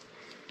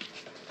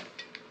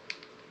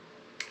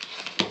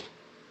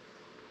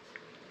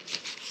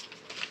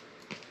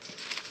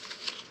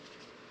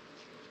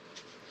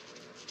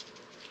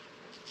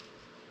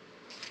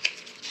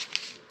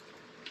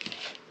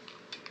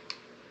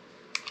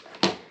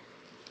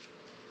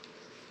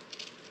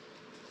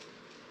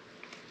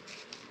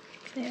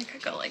 See, I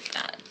could go like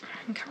that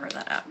and cover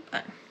that up,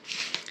 but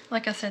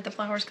like I said, the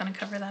flower's going to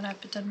cover that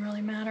up. It doesn't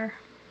really matter.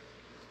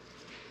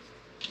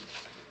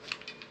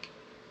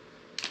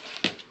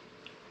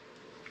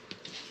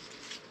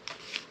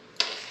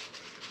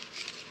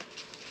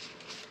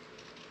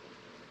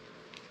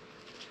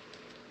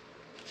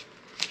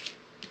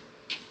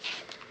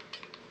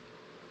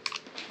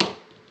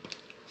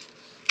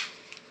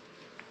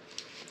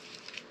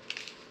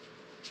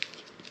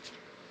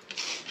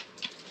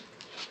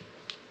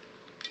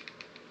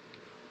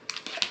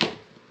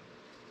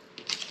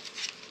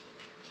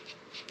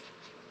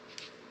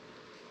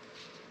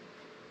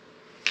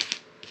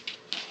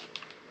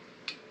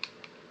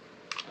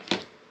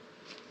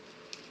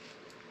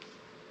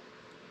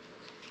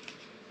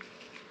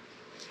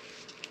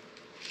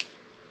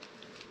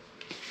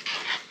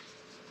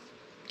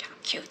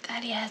 Cute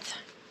that is.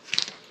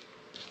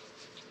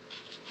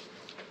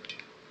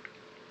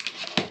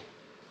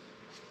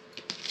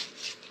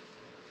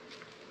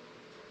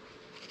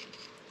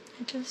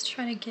 I just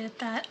try to get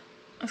that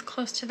as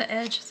close to the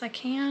edge as I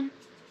can.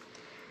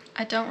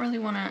 I don't really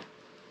want to,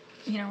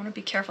 want to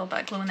be careful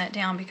about gluing that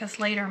down because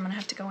later I'm going to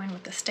have to go in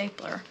with the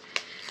stapler.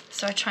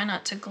 So I try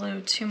not to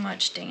glue too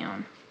much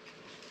down.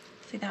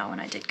 See, that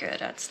one I did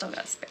good. I'd still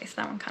got space.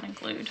 That one kind of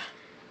glued.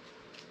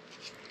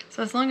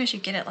 So as long as you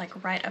get it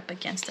like right up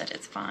against it,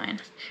 it's fine.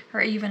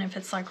 Or even if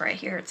it's like right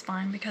here, it's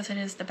fine because it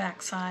is the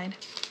back side.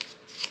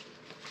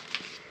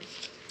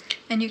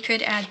 And you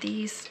could add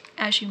these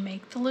as you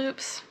make the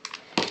loops,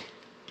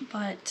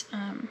 but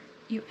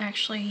you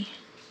actually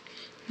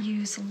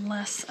use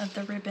less of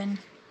the ribbon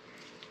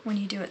when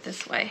you do it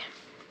this way.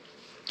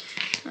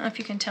 I don't know if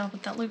you can tell,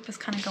 but that loop is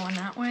kind of going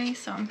that way,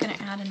 so I'm going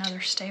to add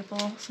another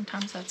staple.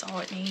 Sometimes that's all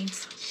it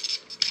needs.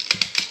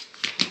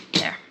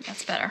 There,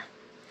 that's better.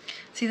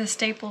 See, the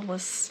staple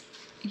was,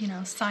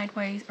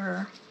 sideways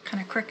or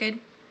kind of crooked,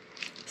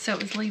 so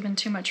it was leaving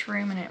too much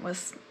room and it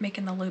was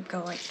making the loop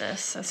go like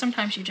this. So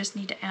sometimes you just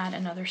need to add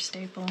another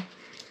staple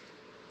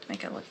to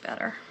make it look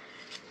better.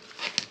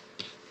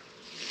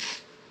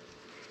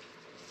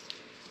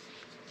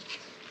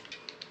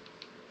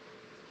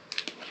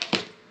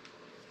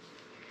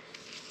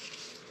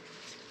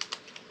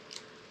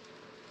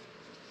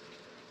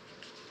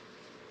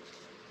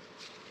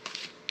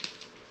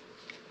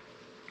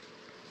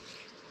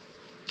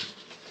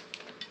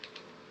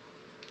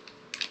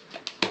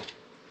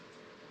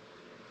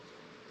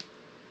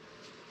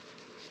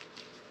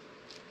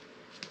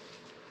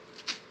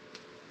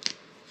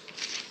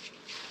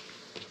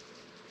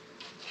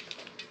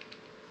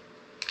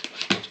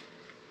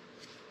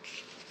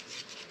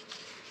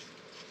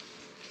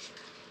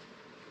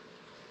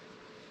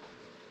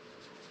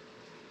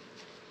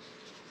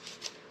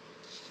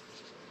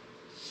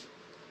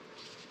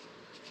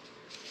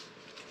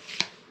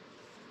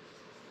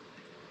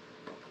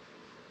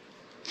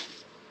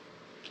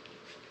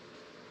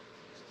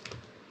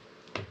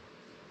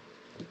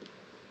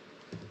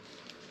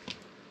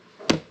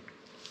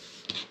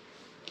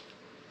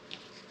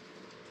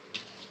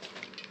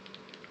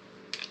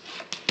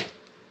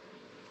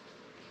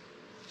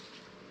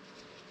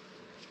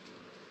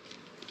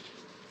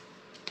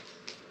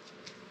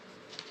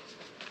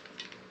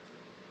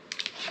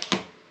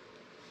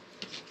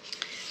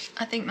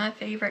 think my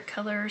favorite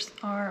colors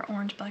are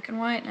orange, black, and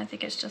white, and I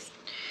think it's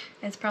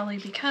probably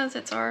because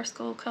it's our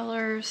school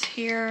colors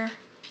here.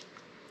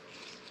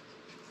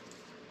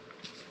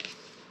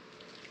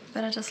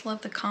 But I just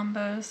love the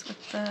combos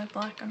with the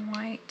black and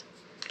white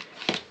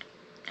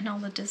and all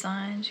the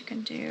designs you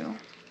can do.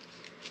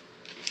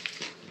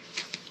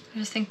 I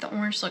just think the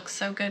orange looks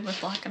so good with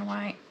black and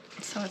white,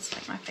 so it's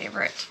like my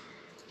favorite.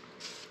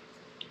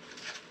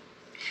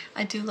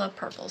 I do love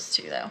purples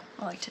too though.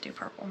 I like to do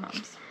purple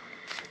mums.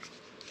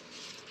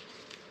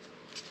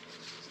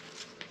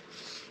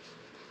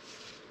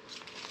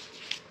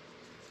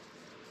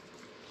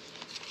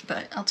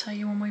 But I'll tell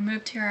you, when we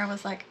moved here, I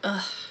was like,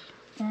 ugh,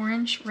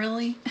 orange,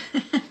 really?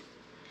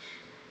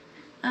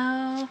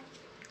 Oh,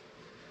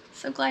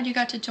 so glad you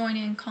got to join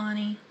in,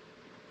 Connie.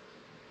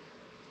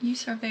 You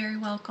are very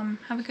welcome.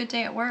 Have a good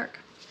day at work.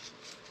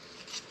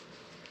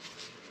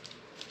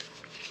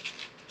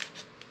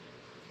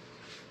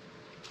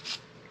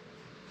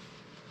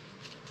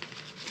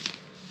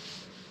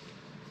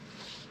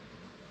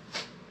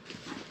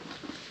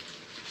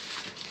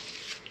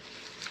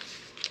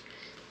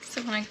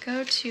 So when I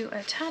go to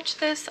attach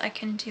this, I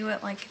can do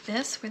it like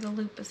this, where the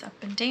loop is up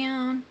and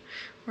down,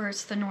 where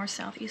it's the north,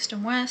 south, east,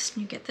 and west,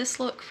 and you get this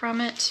look from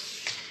it.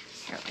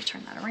 Here, let me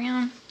turn that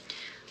around.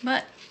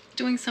 But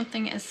doing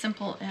something as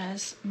simple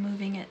as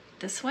moving it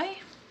this way,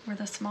 where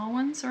the small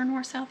ones are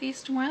north, south,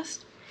 east, and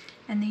west,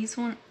 and these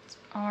ones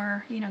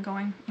are, you know,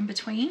 going in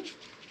between,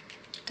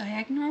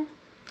 diagonal,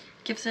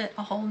 gives it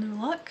a whole new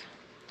look.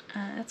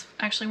 That's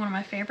actually one of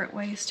my favorite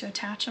ways to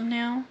attach them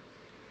now.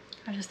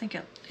 I just think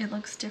it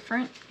looks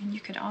different, and you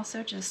could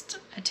also just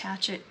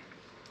attach it,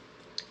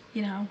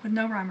 you know, with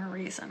no rhyme or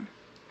reason.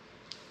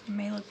 It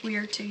may look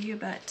weird to you,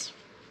 but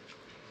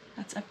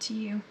that's up to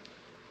you.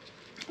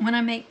 When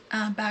I make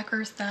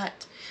backers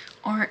that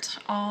aren't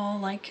all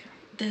like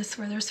this,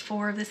 where there's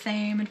 4 of the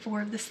same and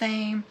 4 of the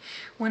same,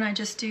 when I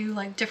just do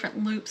like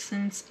different loops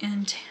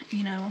and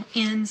you know,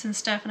 ends and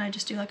stuff, and I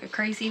just do like a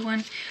crazy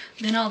one,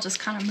 then I'll just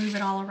kind of move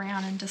it all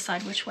around and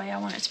decide which way I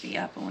want it to be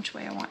up and which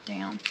way I want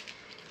down.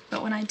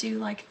 But when I do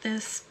like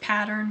this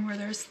pattern where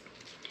there's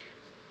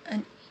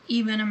an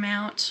even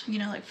amount, you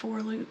know, like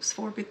 4 loops,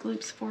 4 big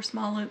loops, 4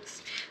 small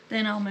loops,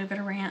 then I'll move it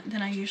around.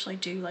 Then I usually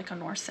do like a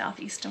north, south,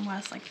 east, and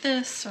west, like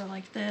this, or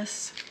like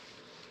this.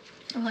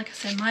 Or like I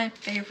said, my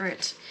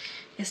favorite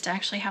is to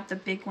actually have the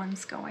big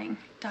ones going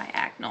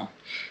diagonal.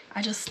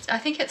 I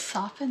think it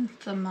softens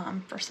the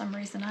mum for some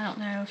reason. I don't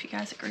know if you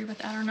guys agree with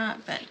that or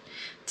not, but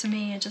to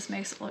me it just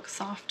makes it look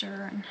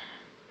softer and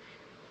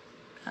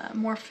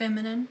more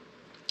feminine.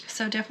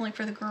 So definitely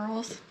for the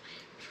girls,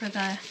 for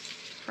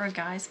a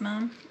guy's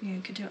mum, you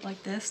could do it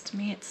like this. To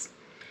me, it's,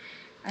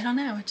 I don't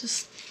know, it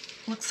just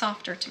looks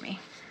softer to me.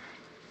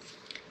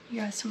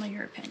 You guys tell me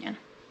your opinion.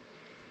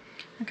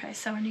 Okay,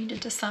 so I need to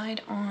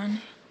decide on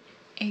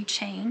a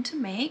chain to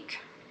make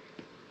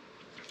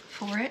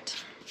for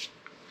it,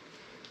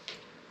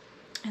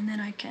 and then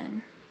I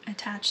can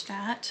attach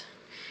that,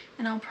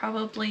 and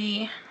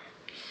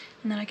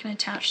then I can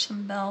attach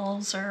some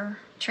bells or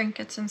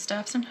trinkets and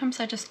stuff. Sometimes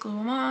I just glue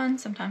them on,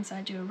 sometimes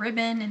I do a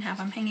ribbon and have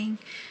them hanging,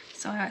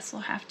 so I still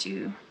have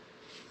to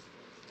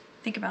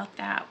think about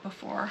that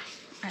before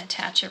I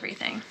attach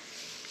everything.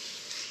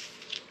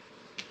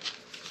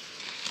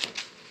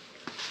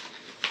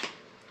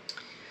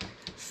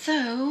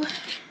 So,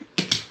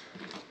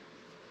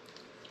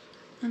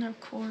 and of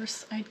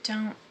course I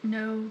don't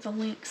know the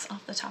links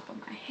off the top of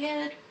my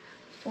head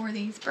for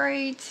these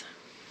braids.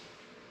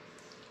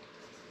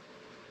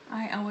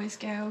 I always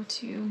go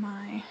to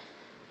my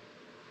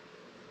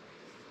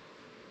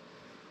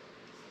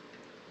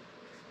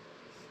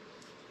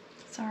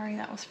sorry,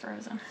 that was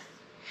frozen.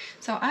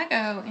 So I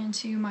go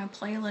into my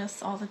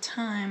playlists all the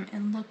time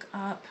and look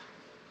up.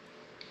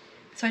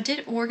 So I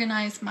did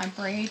organize my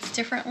braids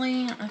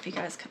differently. I don't know if you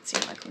guys can see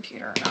my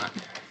computer or not.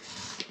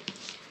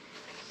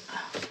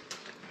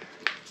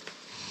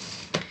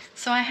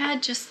 So I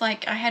had just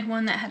like, I had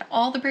one that had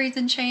all the braids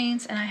and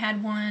chains, and I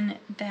had one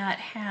that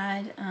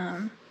had,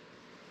 let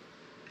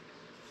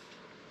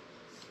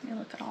me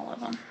look at all of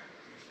them.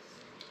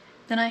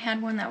 Then I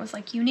had one that was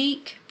like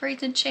unique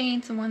braids and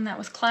chains, and one that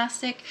was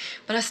classic,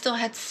 but I still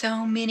had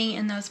so many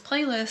in those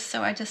playlists,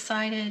 so I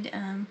decided,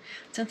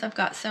 since I've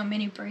got so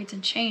many braids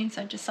and chains,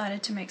 I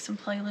decided to make some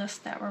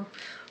playlists that were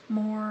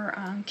more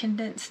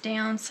condensed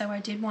down. So I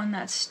did one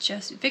that's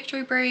just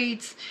victory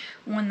braids,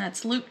 one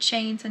that's loop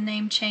chains and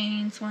name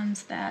chains,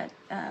 ones that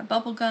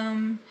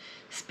bubblegum,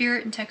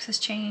 spirit and Texas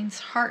chains,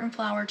 heart and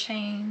flower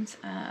chains,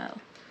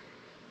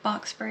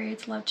 box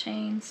braids, love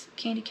chains,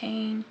 candy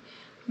cane,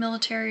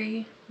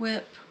 military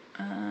whip,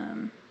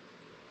 I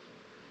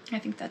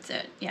think that's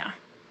it, yeah.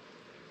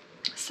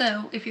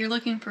 So if you're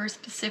looking for a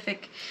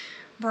specific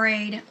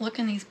braid, look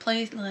in these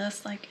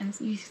playlists, like, and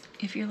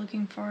if you're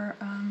looking for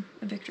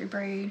a victory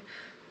braid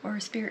or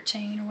a spirit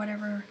chain or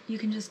whatever, you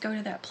can just go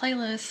to that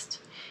playlist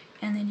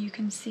and then you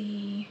can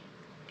see,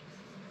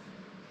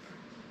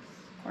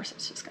 of course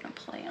it's just gonna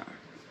play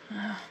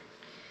on.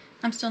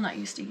 I'm still not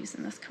used to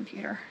using this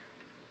computer.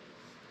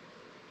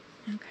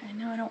 Okay,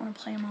 no, I don't want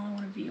to play them all, I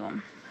want to view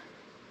them.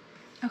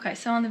 Okay,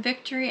 so on the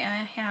Victory, I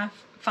have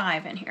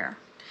 5 in here.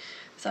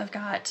 So I've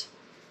got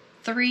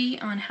 3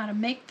 on how to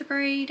make the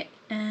braid,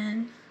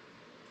 and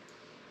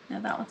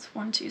no, that one's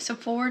 1, 2. So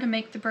 4 to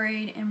make the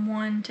braid and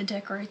 1 to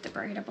decorate the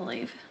braid, I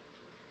believe.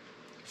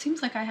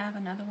 Seems like I have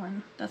another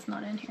one that's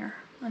not in here.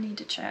 I need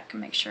to check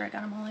and make sure I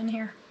got them all in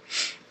here.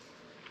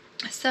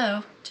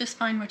 So just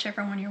find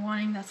whichever one you're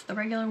wanting. That's the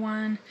regular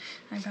one.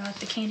 I got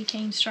the candy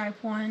cane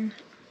stripe one.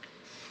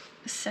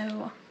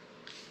 So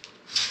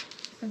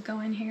we'll go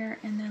in here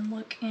and then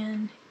look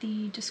in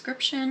the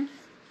description.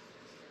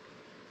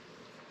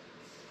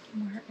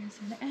 Where is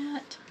it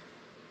at?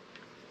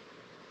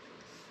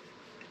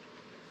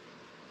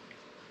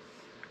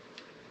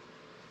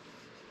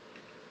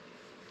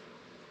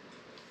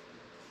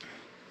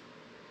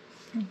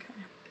 Okay.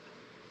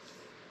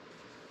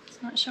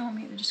 It's not showing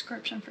me the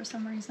description for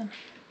some reason.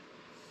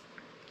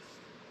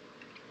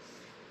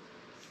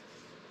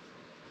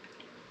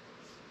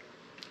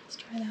 Let's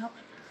try that one.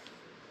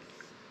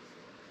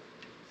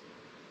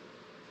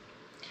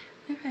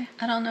 Okay,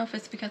 I don't know if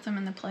it's because I'm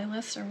in the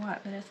playlist or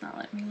what, but it's not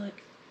letting me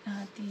look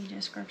at the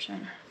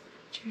description.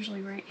 It's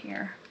usually right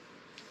here.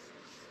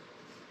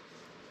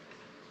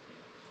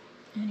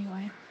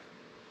 Anyway.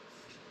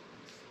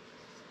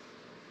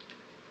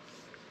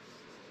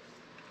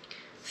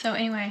 So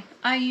anyway,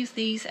 I use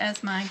these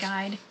as my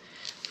guide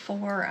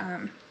for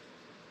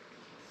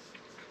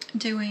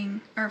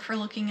for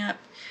looking up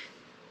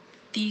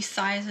these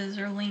sizes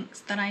or lengths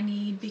that I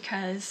need,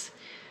 because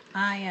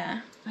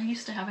I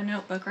used to have a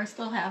notebook, or I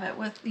still have it,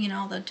 with, you know,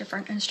 all the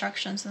different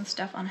instructions and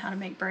stuff on how to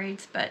make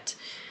braids, but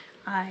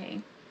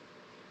I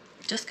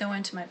just go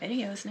into my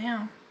videos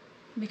now,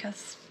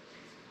 because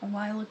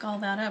why look all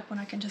that up when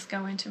I can just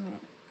go into,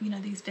 you know,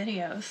 these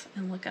videos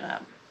and look it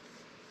up.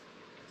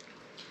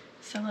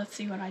 So let's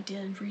see what I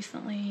did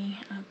recently.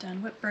 I've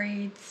done whip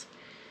braids.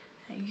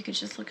 You could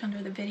just look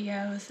under the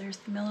videos. There's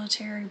the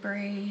military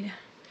braid,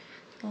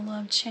 the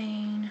love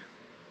chain.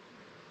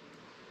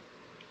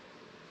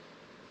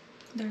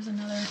 There's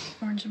another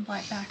orange and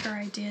black backer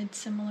I did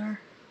similar.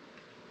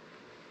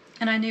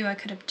 And I knew I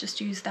could have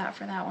just used that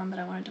for that one, but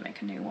I wanted to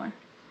make a new one.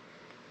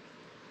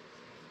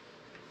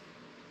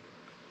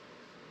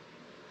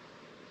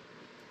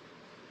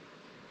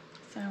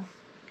 So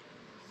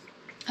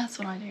that's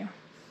what I do.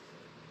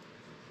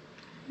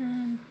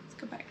 Let's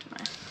go back to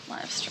my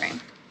live stream.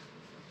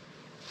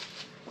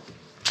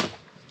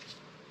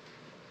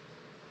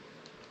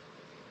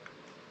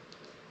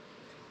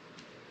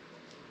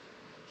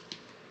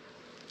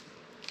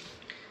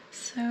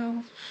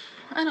 So,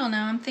 I don't know,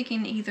 I'm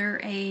thinking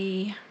either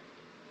a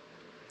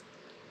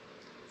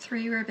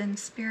 3-ribbon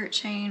spirit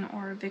chain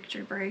or a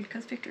Victory braid,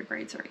 because Victory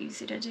braids are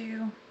easy to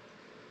do.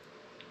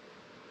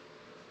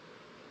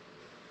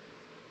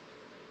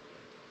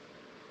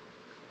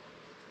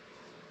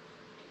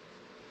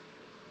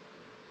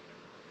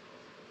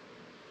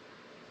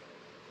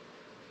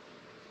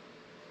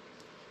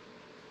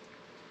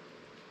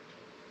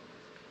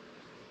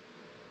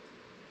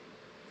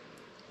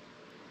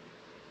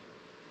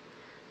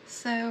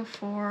 So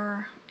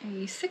for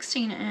a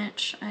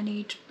 16-inch, I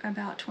need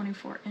about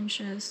 24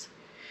 inches,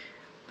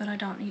 but I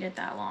don't need it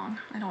that long.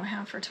 I don't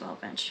have for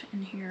 12-inch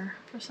in here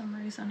for some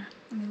reason.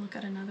 Let me look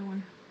at another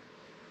one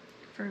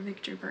for a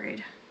Victory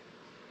braid.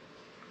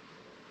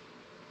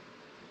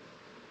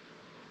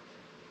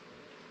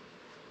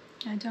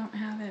 I don't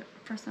have it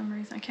for some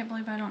reason. I can't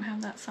believe I don't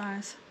have that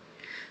size.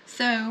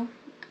 So,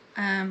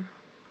 I'm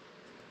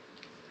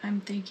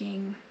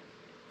thinking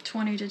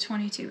 20 to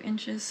 22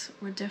 inches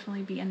would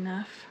definitely be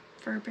enough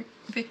for a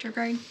Victory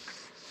braid.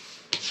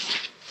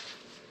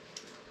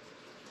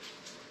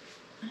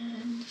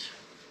 And let's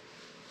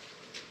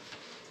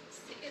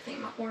see, I think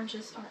my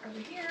oranges are over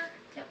here.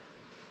 Yep.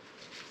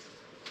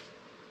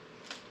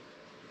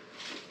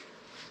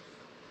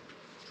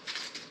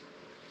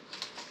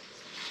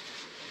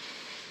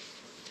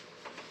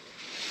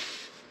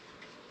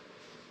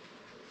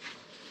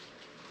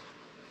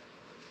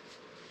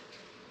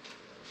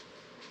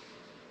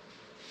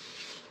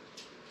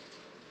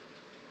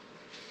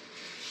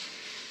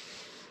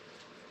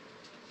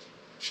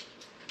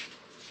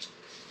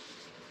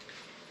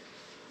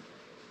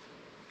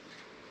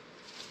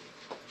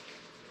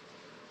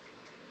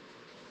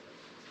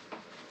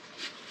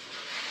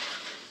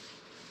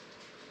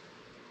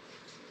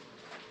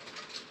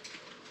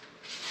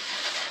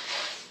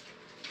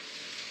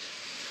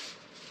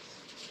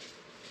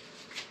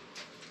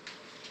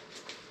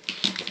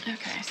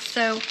 Okay,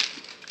 so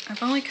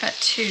I've only cut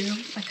 2.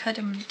 I cut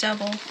them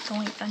double the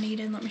length I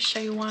needed. Let me show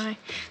you why.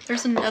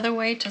 There's another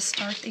way to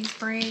start these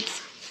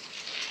braids.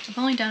 I've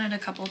only done it a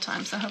couple of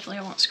times, so hopefully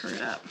I won't screw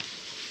it up.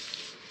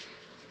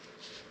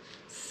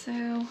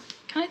 So,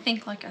 kind of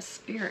think like a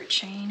spirit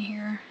chain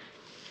here.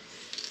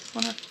 I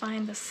want to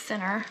find the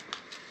center.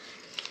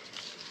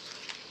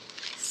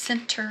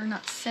 Center,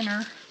 not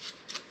center.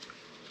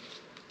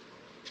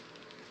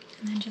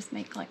 And then just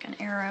make like an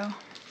arrow.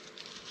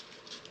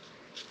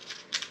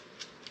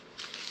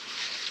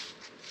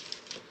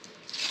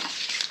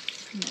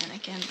 And then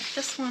again with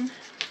this one.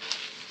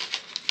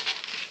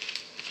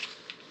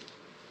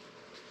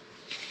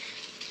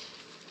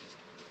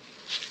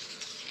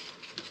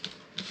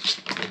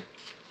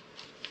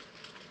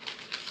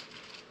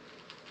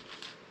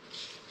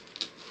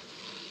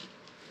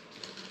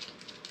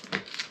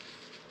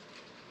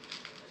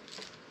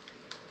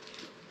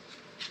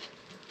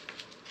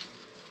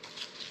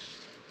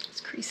 Let's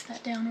crease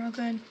that down real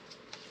good.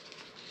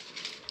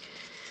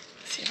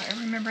 Let's see if I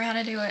remember how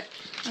to do it.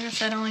 Like I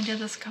said, I only did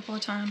this a couple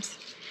of times.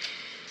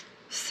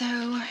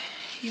 So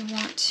you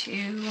want to,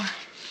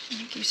 I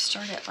think you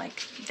start it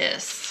like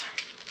this.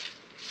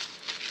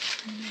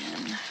 And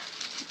then,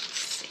 let's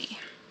see.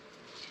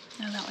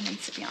 No, that one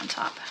needs to be on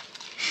top.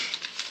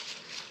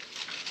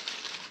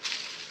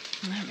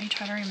 Let me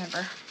try to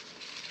remember.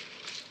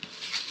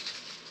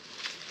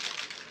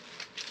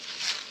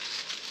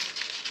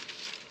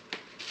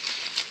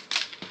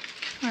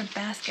 I'm going to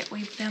basket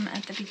weave them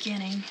at the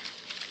beginning.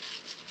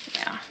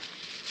 Yeah.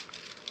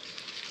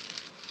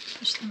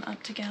 Push them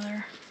up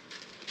together.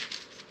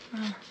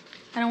 Well,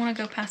 I don't want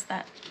to go past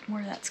that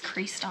where that's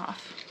creased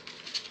off.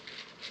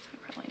 I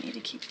probably need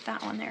to keep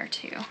that one there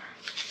too.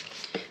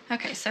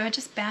 Okay, so I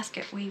just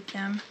basket weave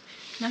them,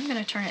 and I'm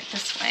going to turn it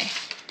this way.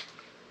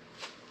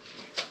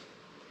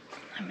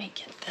 Let me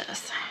get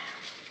this.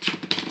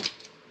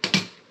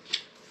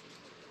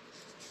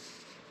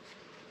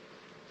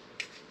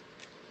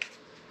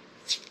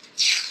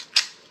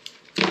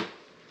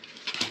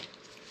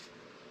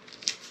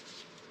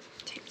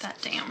 Tape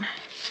that down.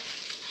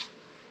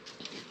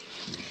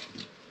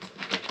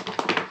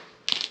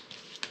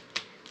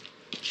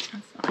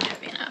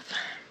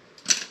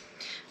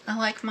 I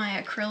like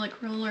my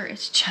acrylic ruler,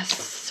 it's just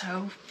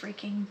so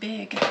freaking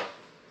big.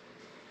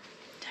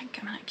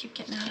 Dadgummit, I keep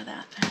getting out of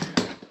that.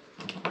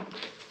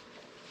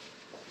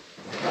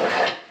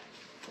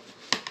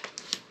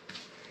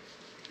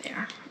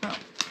 There, oh,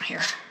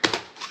 here.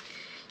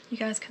 You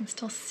guys can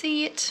still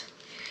see it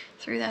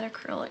through that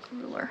acrylic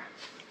ruler,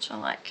 which I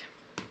like.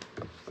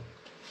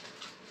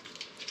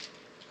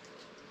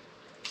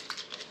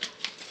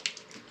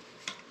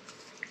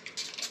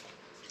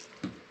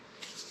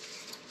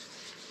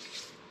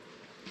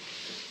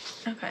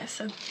 Okay,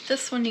 so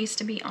this one needs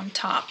to be on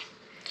top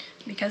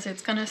because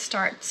it's going to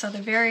start, so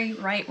the very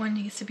right one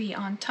needs to be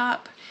on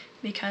top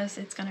because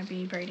it's going to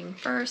be braiding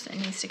first. It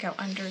needs to go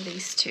under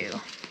these two.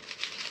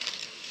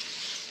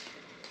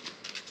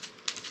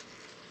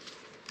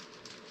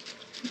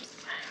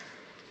 Oops.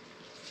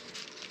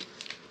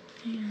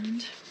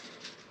 And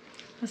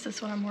this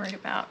is what I'm worried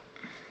about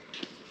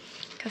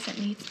because it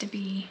needs to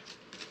be,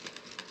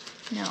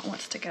 now it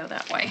wants to go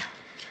that way.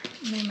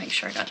 Let me make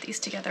sure I got these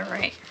together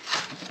right.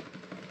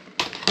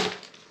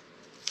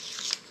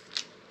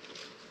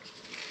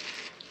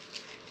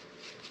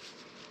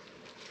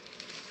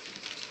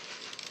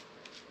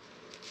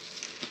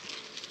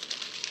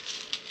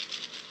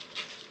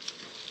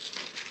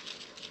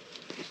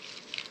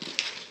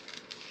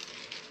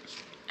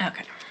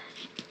 Okay,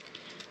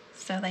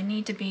 so they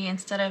need to be,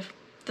 instead of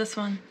this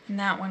one and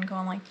that one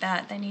going like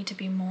that, they need to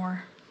be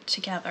more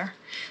together.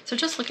 So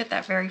just look at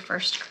that very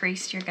first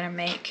crease you're going to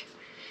make.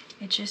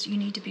 It's just, you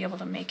need to be able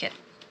to make it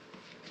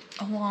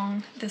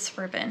along this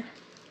ribbon.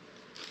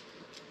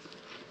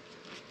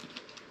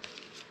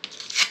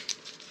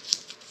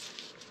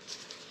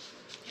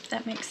 If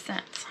that makes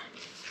sense.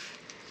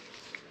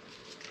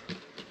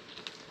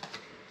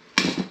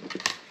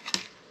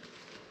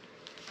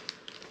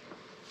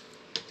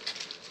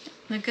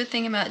 The good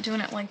thing about doing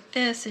it like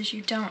this is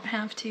you don't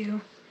have to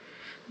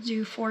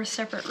do 4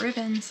 separate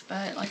ribbons,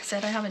 but like I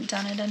said, I haven't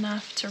done it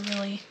enough to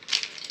really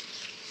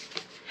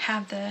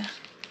have the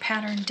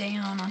pattern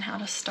down on how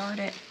to start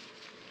it.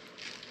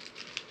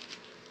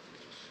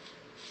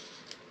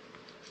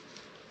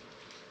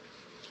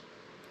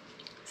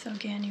 So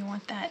again, you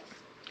want that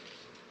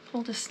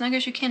pulled as snug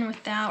as you can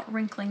without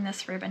wrinkling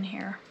this ribbon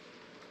here.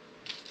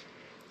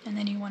 And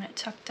then you want it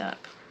tucked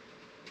up.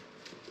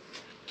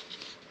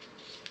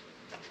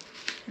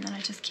 And then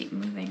I just keep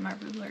moving my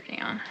ruler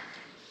down.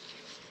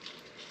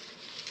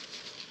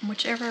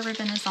 Whichever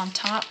ribbon is on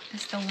top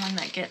is the one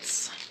that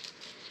gets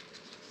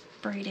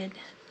braided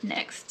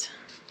next.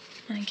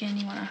 And again,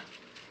 you want to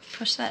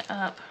push that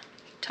up,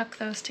 tuck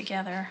those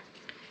together,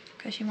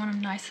 because you want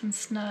them nice and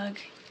snug,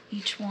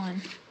 each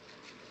one.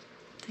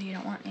 So you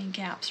don't want any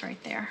gaps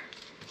right there.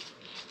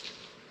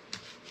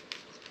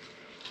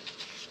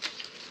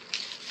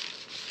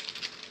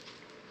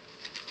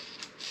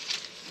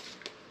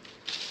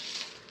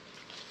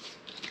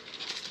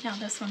 Now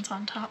this one's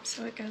on top,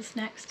 so it goes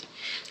next.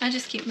 I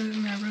just keep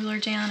moving my ruler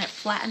down. It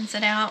flattens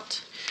it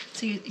out,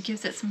 so it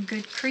gives it some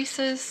good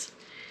creases,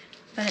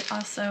 but it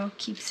also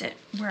keeps it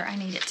where I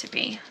need it to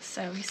be.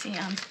 So you see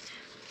I'm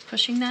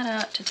pushing that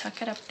up to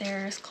tuck it up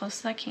there as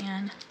close as I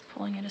can,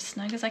 pulling it as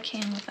snug as I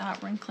can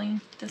without wrinkling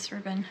this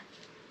ribbon.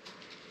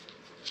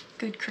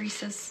 Good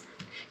creases.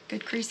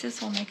 Good creases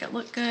will make it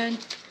look good.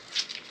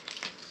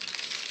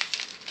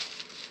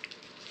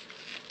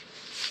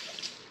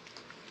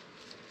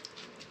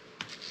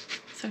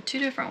 So 2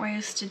 different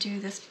ways to do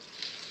this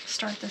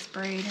start this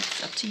braid.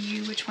 It's up to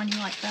you which one you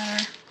like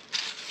better.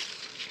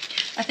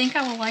 I think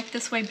I will like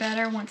this way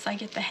better once I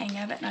get the hang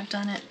of it and I've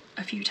done it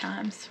a few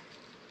times.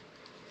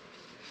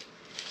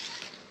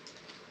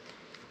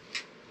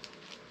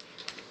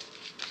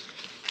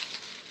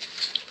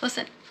 Plus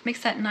it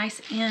makes that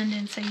nice end,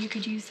 and so you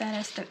could use that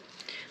as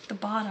the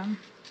bottom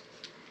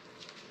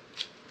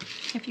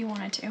if you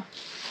wanted to.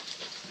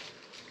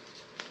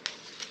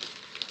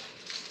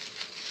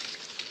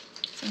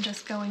 So I'm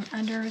just going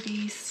under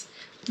these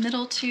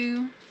middle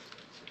two,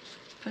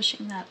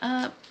 pushing that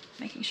up,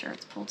 making sure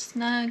it's pulled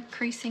snug,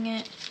 creasing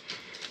it,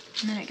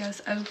 and then it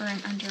goes over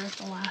and under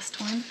the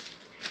last one,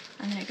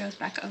 and then it goes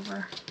back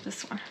over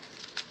this one.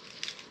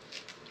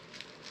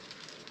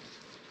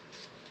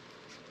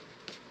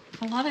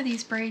 A lot of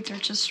these braids are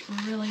just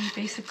really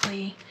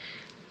basically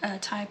a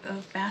type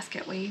of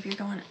basket weave. You're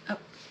going up,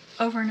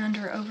 over and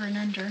under, over and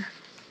under.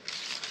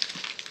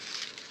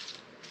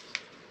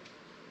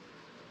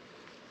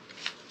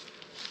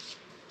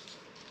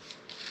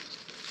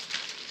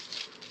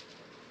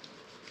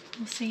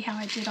 We'll see how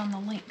I did on the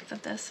length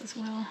of this as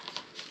well.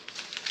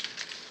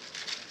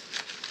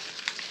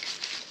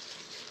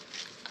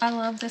 I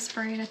love this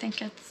braid. I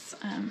think it's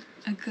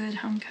a good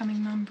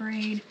homecoming mom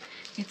braid.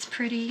 It's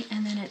pretty,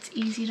 and then it's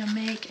easy to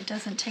make. It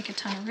doesn't take a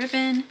ton of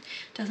ribbon,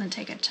 doesn't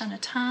take a ton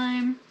of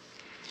time.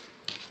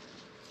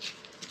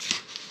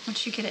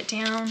 Once you get it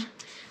down,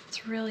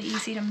 it's really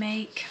easy to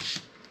make.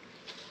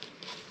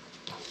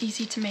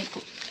 Easy to make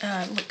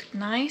look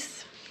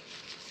nice.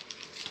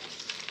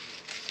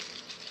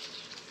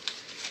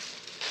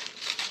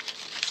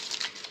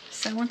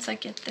 So once I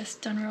get this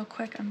done real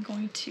quick, I'm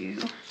going to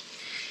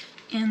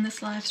end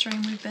this live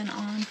stream. We've been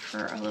on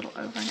for a little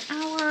over an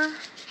hour.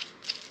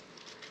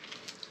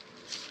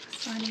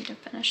 So I need to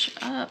finish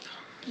it up.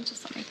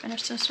 Just let me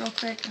finish this real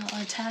quick.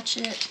 I'll attach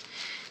it,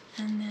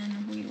 and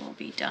then we will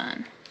be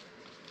done.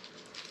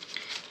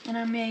 And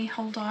I may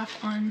hold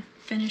off on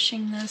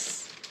finishing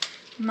this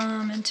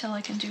mom until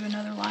I can do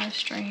another live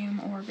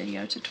stream or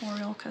video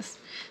tutorial, because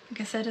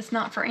like I said, it's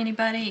not for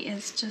anybody.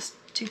 It's just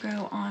to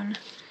go on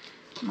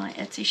my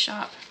Etsy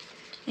shop.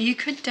 You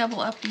could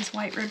double up these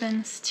white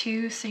ribbons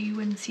too, so you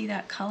wouldn't see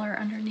that color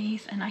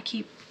underneath. And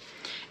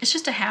it's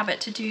just a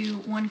habit to do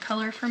one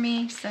color for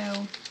me, so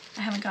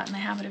I haven't gotten the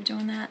habit of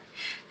doing that.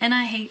 And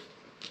I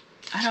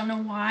don't know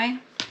why,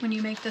 when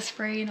you make this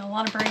braid, a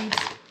lot of braids,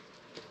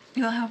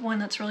 you'll have one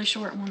that's really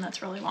short and one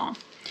that's really long.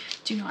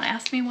 Do not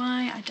ask me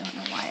why. I don't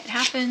know why it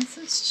happens.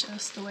 It's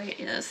just the way it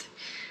is.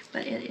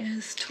 But it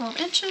is 12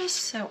 inches,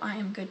 so I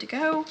am good to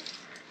go.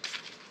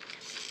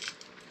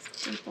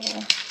 Staple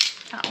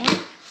that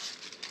one.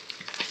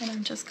 And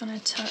I'm just going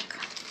to tuck,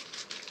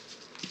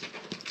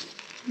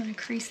 I'm going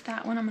to crease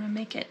that one. I'm going to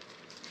make it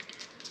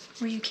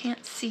where you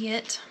can't see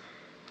it.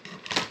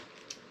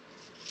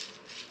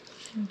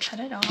 And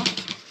cut it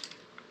off.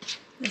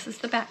 This is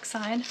the back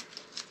side.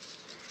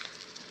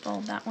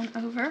 Fold that one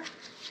over.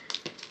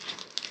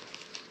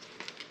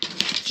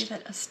 Give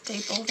it a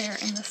staple there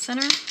in the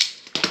center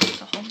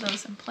to hold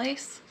those in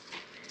place.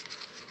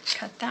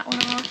 Cut that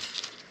one off.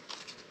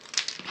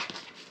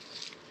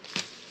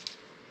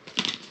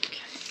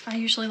 Okay. I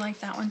usually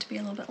like that one to be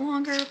a little bit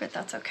longer, but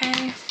that's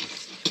okay.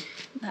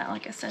 That,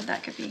 like I said,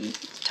 that could be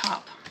the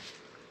top.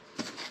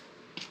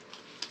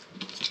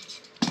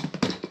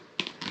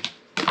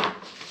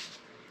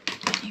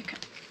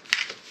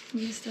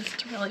 Use this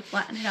to really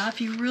flatten it out.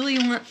 If you really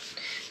want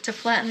to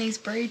flatten these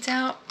braids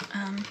out,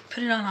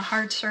 put it on a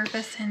hard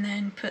surface and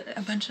then put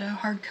a bunch of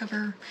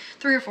hardcover,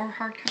 3 or 4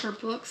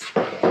 hardcover books.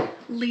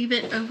 Leave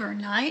it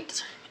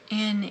overnight,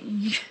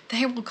 and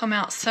they will come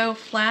out so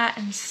flat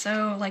and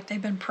so like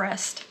they've been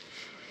pressed.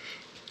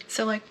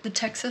 So like the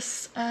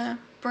Texas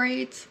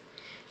braids,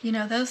 you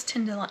know, those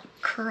tend to like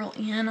curl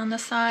in on the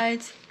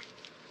sides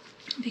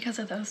because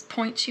of those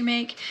points you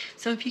make.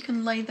 So if you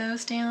can lay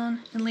those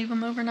down and leave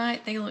them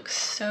overnight, they look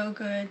so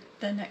good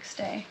the next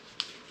day.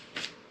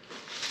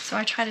 So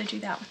I try to do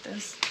that with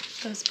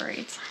those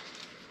braids.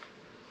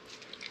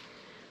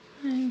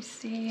 Let me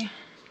see.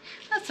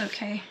 That's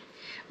okay,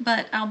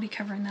 but I'll be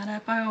covering that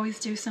up. I always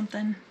do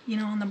something, you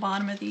know, on the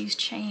bottom of these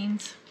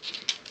chains,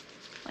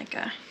 like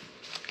a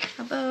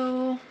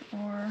bow,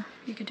 or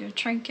you could do a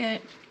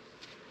trinket,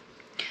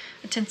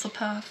 a tinsel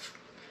puff,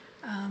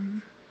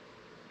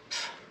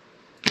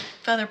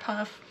 feather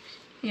puff.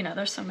 You know,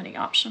 there's so many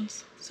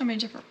options, so many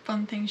different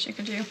fun things you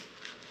could do.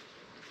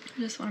 I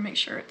just want to make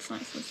sure it's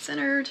nice and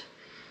centered.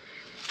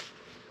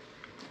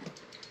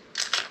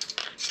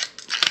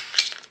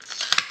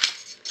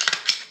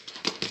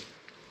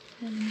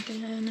 And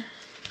then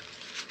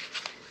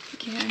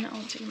again,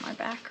 I'll do my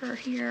backer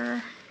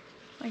here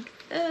like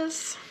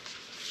this.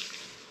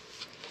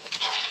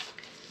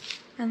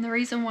 And the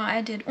reason why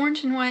I did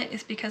orange and white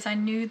is because I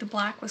knew the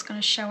black was going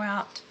to show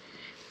out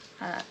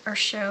or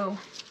show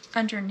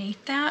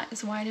underneath that,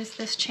 as white as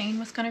this chain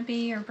was going to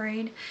be, or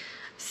braid.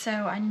 So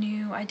I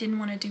knew I didn't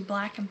want to do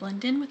black and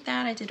blend in with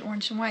that. I did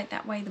orange and white.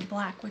 That way the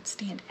black would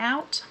stand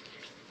out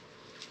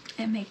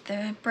and make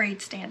the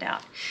braid stand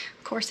out.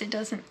 Of course, it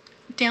doesn't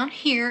down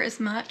here as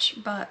much,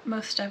 but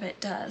most of it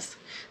does.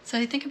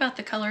 So think about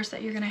the colors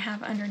that you're going to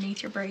have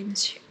underneath your braid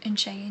and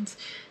chains.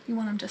 You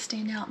want them to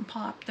stand out and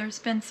pop. There's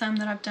been some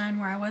that I've done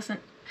where I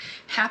wasn't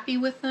happy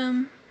with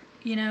them,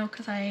 you know,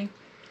 because I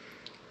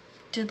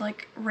did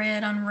like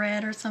red on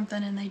red or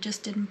something and they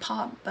just didn't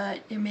pop,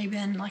 but it may have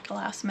been like a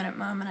last minute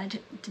mum and I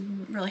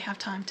didn't really have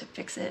time to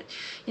fix it.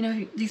 You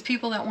know, these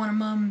people that want a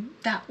mum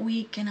that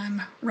week and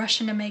I'm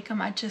rushing to make them,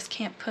 I just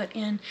can't put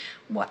in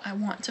what I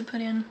want to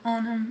put in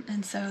on them,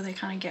 and so they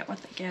kind of get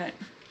what they get.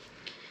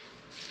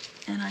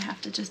 And I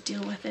have to just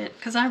deal with it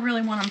because I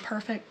really want them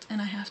perfect,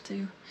 and I have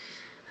to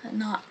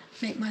not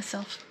make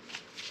myself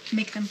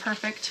make them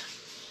perfect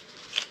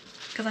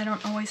because I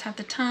don't always have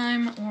the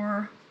time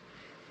or,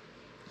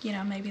 you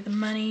know, maybe the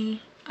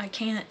money. I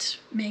can't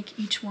make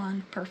each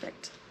one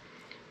perfect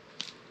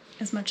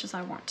as much as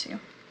I want to.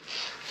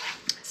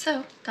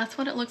 So that's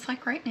what it looks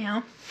like right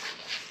now.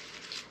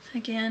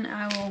 Again,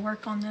 I will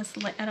work on this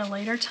at a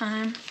later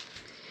time,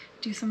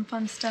 do some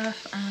fun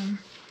stuff.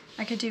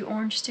 I could do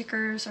orange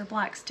stickers or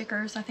black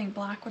stickers. I think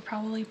black would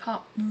probably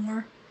pop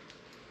more.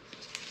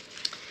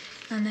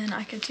 And then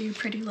I could do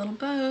pretty little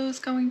bows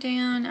going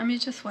down. I mean,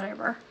 just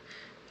whatever.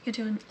 You could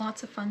do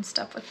lots of fun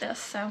stuff with this.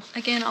 So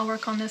again, I'll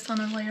work on this on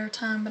a later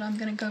time, but I'm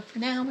gonna go for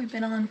now. We've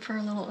been on for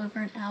a little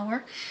over an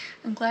hour.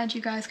 I'm glad you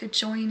guys could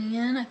join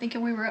in. I think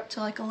we were up to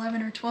like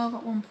 11 or 12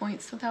 at one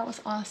point, so that was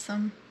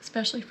awesome,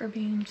 especially for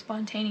being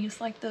spontaneous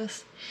like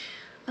this.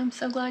 I'm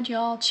so glad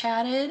y'all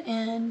chatted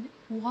and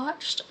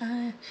watched.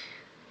 I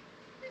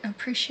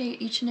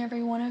appreciate each and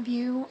every one of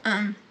you.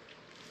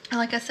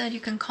 Like I said, you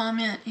can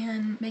comment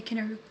and make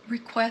a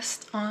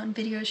request on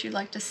videos you'd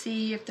like to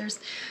see. If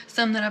there's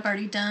some that I've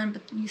already done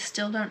but you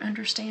still don't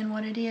understand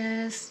what it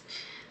is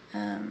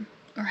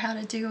or how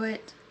to do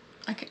it,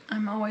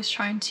 I'm always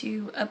trying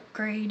to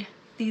upgrade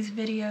these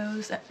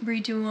videos,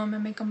 redo them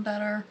and make them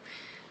better.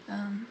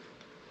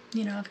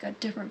 You know, I've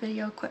got different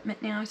video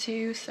equipment now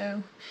too,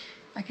 so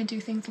I can do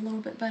things a little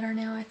bit better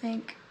now, I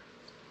think,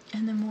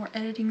 and then more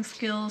editing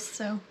skills.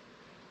 So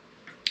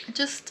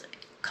just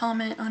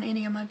comment on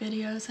any of my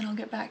videos and I'll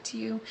get back to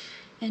you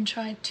and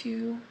try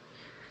to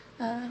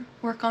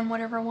work on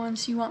whatever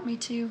ones you want me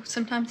to.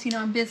 Sometimes, you know,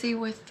 I'm busy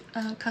with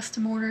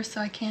custom orders,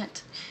 so I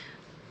can't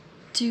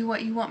do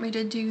what you want me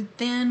to do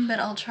then, but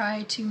I'll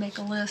try to make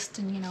a list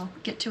and, you know,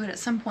 get to it at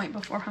some point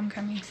before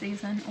homecoming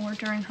season or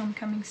during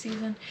homecoming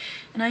season.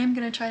 And I am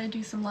going to try to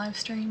do some live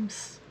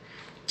streams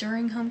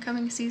during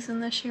homecoming season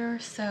this year,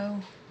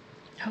 so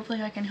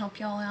hopefully I can help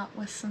y'all out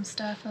with some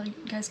stuff. You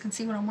guys can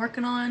see what I'm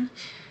working on,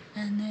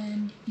 and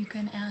then you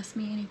can ask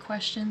me any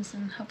questions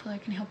and hopefully I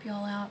can help you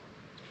all out.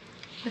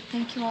 But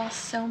thank you all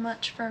so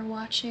much for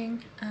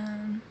watching,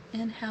 and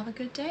have a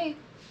good day.